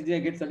computer science engineer,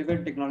 get certified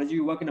in technology,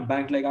 you work in a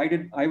bank like I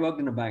did. I worked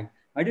in a bank.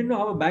 I didn't know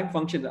how a bank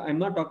functions. I'm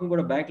not talking about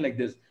a bank like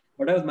this,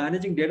 but I was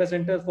managing data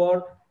centers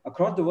for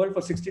across the world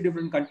for 60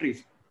 different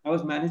countries. I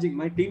was managing,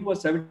 my team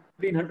was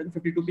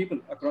 1,752 people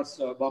across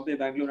Bombay,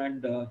 Bangalore,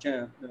 and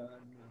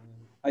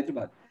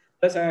Hyderabad.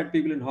 Plus, I had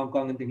people in Hong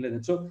Kong and things like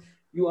that. So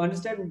you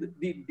understand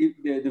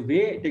the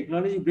way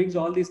technology brings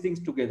all these things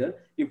together.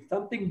 If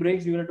something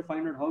breaks, you have to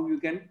find out how you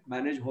can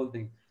manage whole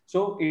thing.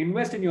 So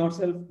invest in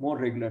yourself more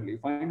regularly.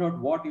 Find out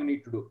what you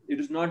need to do. It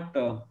is not,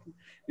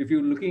 if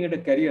you're looking at a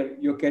career,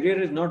 your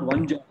career is not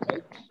one job,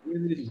 right?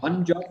 It is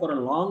one job for a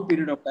long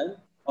period of time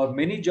or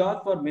many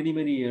jobs for many,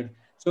 many years.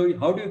 So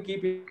how do you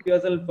keep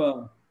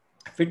yourself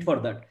fit for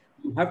that?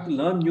 You have to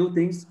learn new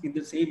things in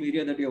the same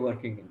area that you're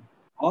working in,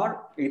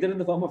 or either in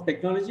the form of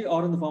technology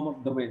or in the form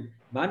of domain.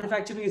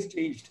 Manufacturing is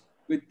changed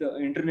with the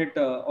internet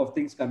of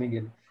things coming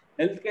in.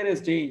 Healthcare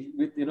has changed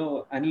with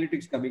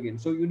analytics coming in.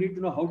 So you need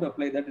to know how to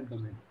apply that in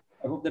domain.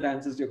 I hope that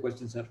answers your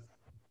question, sir.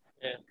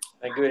 Yeah,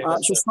 thank you very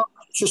much.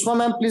 Sushma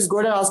ma'am, please go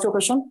ahead and ask your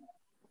question.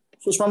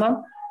 Sushma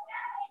ma'am.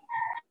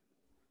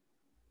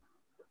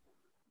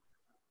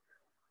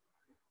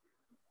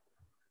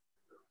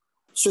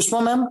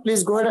 Sushma ma'am,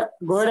 please go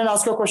ahead and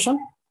ask your question.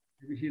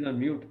 Maybe she's on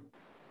mute.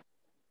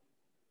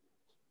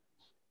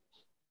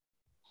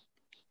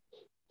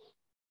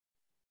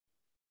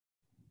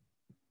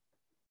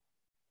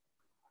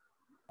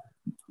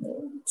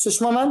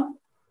 Sushma ma'am?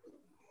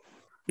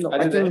 No,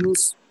 I think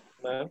he's...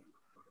 Ma'am?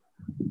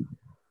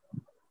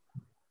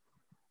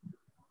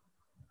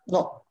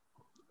 No.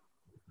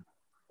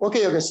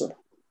 Okay, sir.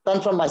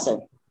 Done from my side.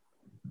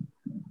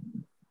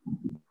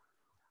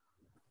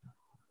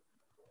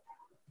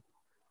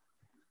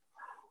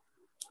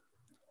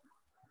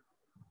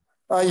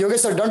 Yogesh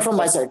sir, done from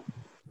my side.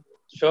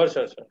 Sure.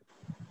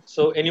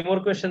 So any more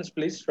questions,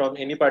 please, from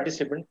any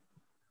participant?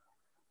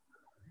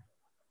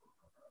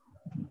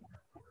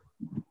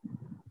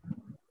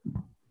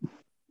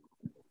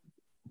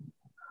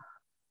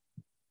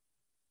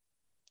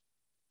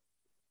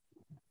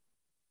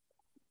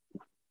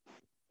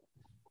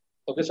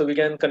 Okay, so we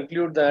can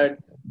conclude that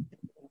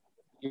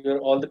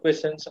all the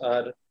questions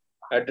are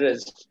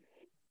addressed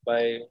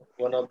by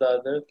one of the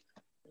other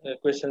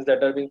questions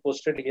that are being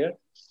posted here.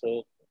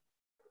 So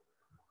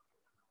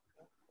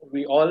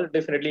we all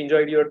definitely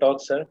enjoyed your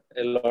talk, sir,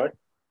 a lot.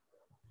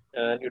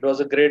 And it was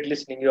a great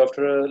listening you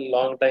after a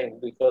long time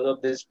because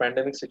of this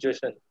pandemic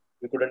situation.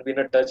 We couldn't be in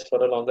a touch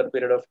for a longer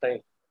period of time.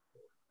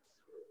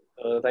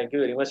 Thank you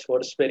very much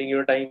for sparing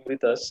your time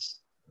with us.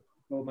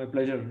 Oh, my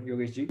pleasure,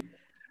 Yogesh ji.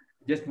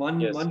 Just one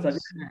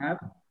suggestion I have.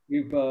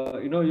 If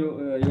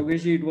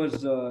Yogesh ji, it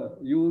was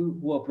you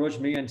who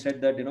approached me and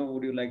said that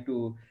would you like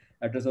to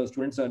address our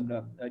students, and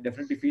I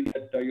definitely feel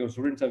that your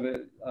students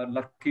are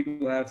lucky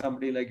to have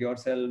somebody like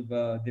yourself,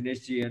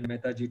 Dinesh ji and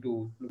Mehta ji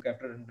to look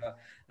after. And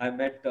I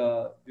met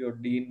your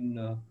dean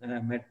and I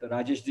met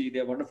Rajesh ji. They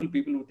are wonderful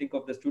people who think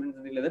of the students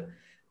and things like that.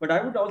 But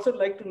I would also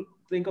like to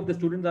think of the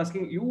students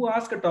asking, you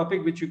ask a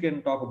topic which you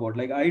can talk about.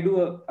 Like I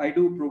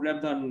do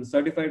programs on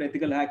certified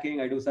ethical hacking.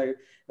 I do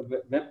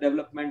web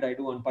development. I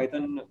do on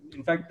Python.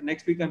 In fact,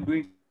 next week I'm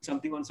doing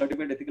something on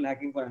certified ethical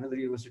hacking for another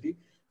university.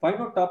 Find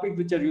out topics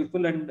which are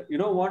useful, and you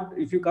know what?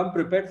 If you come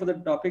prepared for the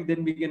topic,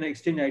 then we can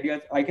exchange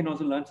ideas. I can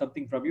also learn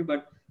something from you.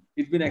 But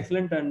it's been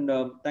excellent, and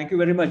thank you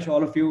very much,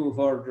 all of you,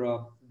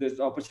 for this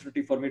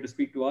opportunity for me to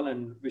speak to all,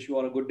 and wish you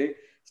all a good day.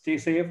 Stay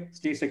safe,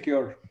 stay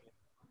secure.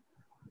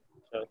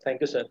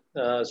 Thank you, sir.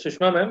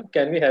 Sushma ma'am,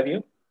 can we have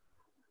you?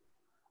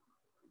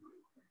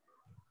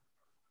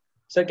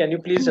 Sir, can you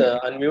please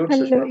unmute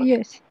Hello, Sushma ma'am?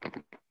 yes.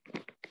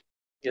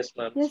 Yes,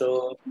 ma'am. Yes.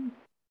 So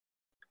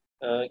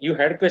you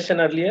had question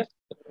earlier?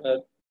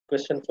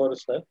 Question for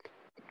sir?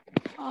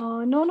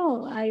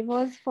 No, I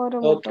was for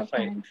a vote Okay, of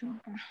fine. thanks.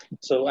 Okay.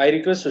 So I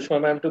request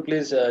Sushma ma'am to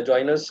please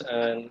join us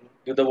and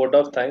give the vote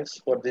of thanks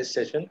for this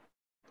session.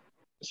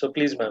 So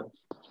please, ma'am.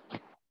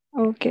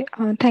 Okay.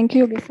 Thank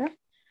you, Yogi sir.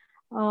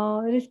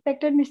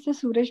 Respected Mr.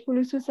 Suresh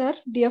Pulusu sir,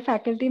 dear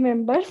faculty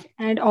members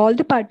and all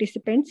the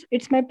participants,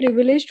 it's my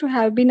privilege to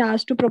have been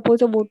asked to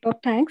propose a vote of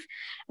thanks.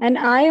 And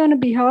I, on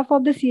behalf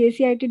of the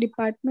CACIT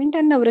department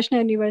and Navrashna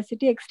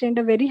University, extend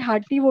a very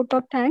hearty vote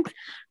of thanks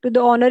to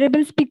the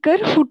honorable speaker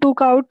who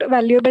took out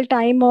valuable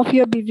time of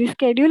your busy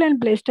schedule and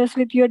blessed us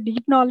with your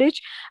deep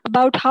knowledge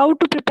about how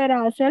to prepare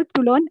ourselves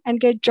to learn and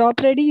get job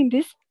ready in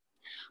this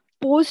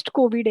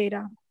post-COVID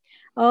era.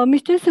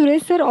 Mr.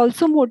 Suresh sir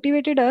also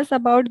motivated us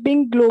about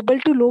being global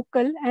to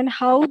local and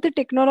how the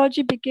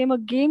technology became a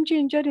game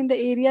changer in the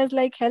areas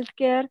like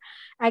healthcare,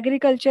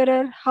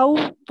 agriculture, how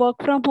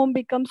work from home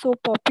becomes so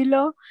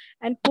popular,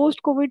 and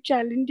post-COVID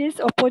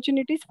challenges,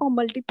 opportunities for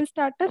multiple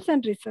startups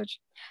and research.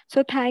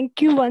 So thank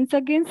you once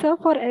again, sir,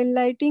 for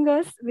enlightening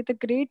us with a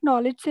great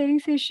knowledge sharing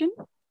session.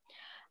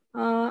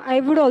 I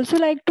would also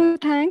like to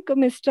thank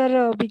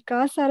Mr.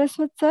 Vikas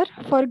Saraswat sir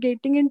for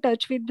getting in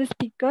touch with the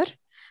speaker,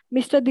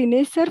 Mr.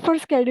 Dinesh sir for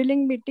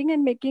scheduling meeting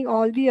and making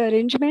all the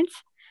arrangements.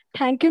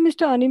 Thank you,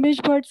 Mr.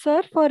 Animesh Bhatt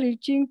sir for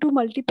reaching to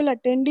multiple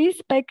attendees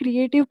by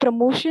creative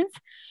promotions.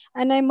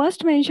 And I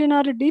must mention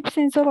our deep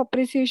sense of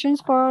appreciation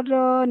for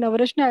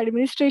Navrashna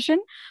administration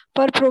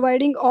for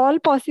providing all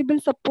possible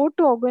support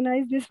to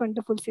organize this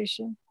wonderful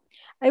session.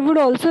 I would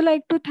also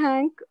like to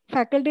thank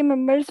faculty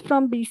members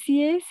from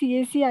BCA,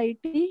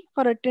 CACIT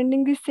for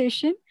attending this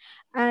session.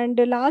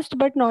 And last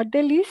but not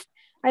the least,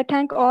 I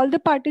thank all the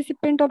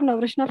participants of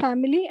Navrashna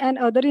family and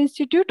other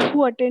institutes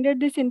who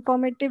attended this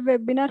informative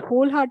webinar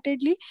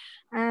wholeheartedly.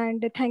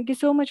 And thank you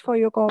so much for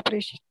your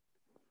cooperation.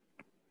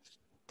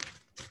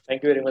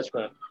 Thank you very much,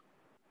 ma'am.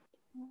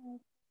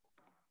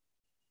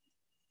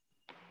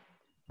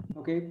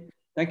 Okay.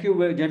 Thank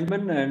you,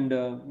 gentlemen, and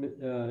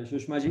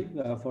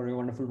Sushmaji, for your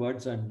wonderful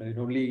words. And it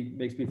only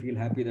makes me feel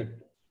happy that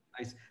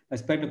I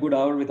spent a good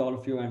hour with all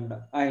of you, and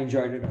I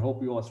enjoyed it. I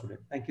hope you also did.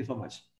 Thank you so much.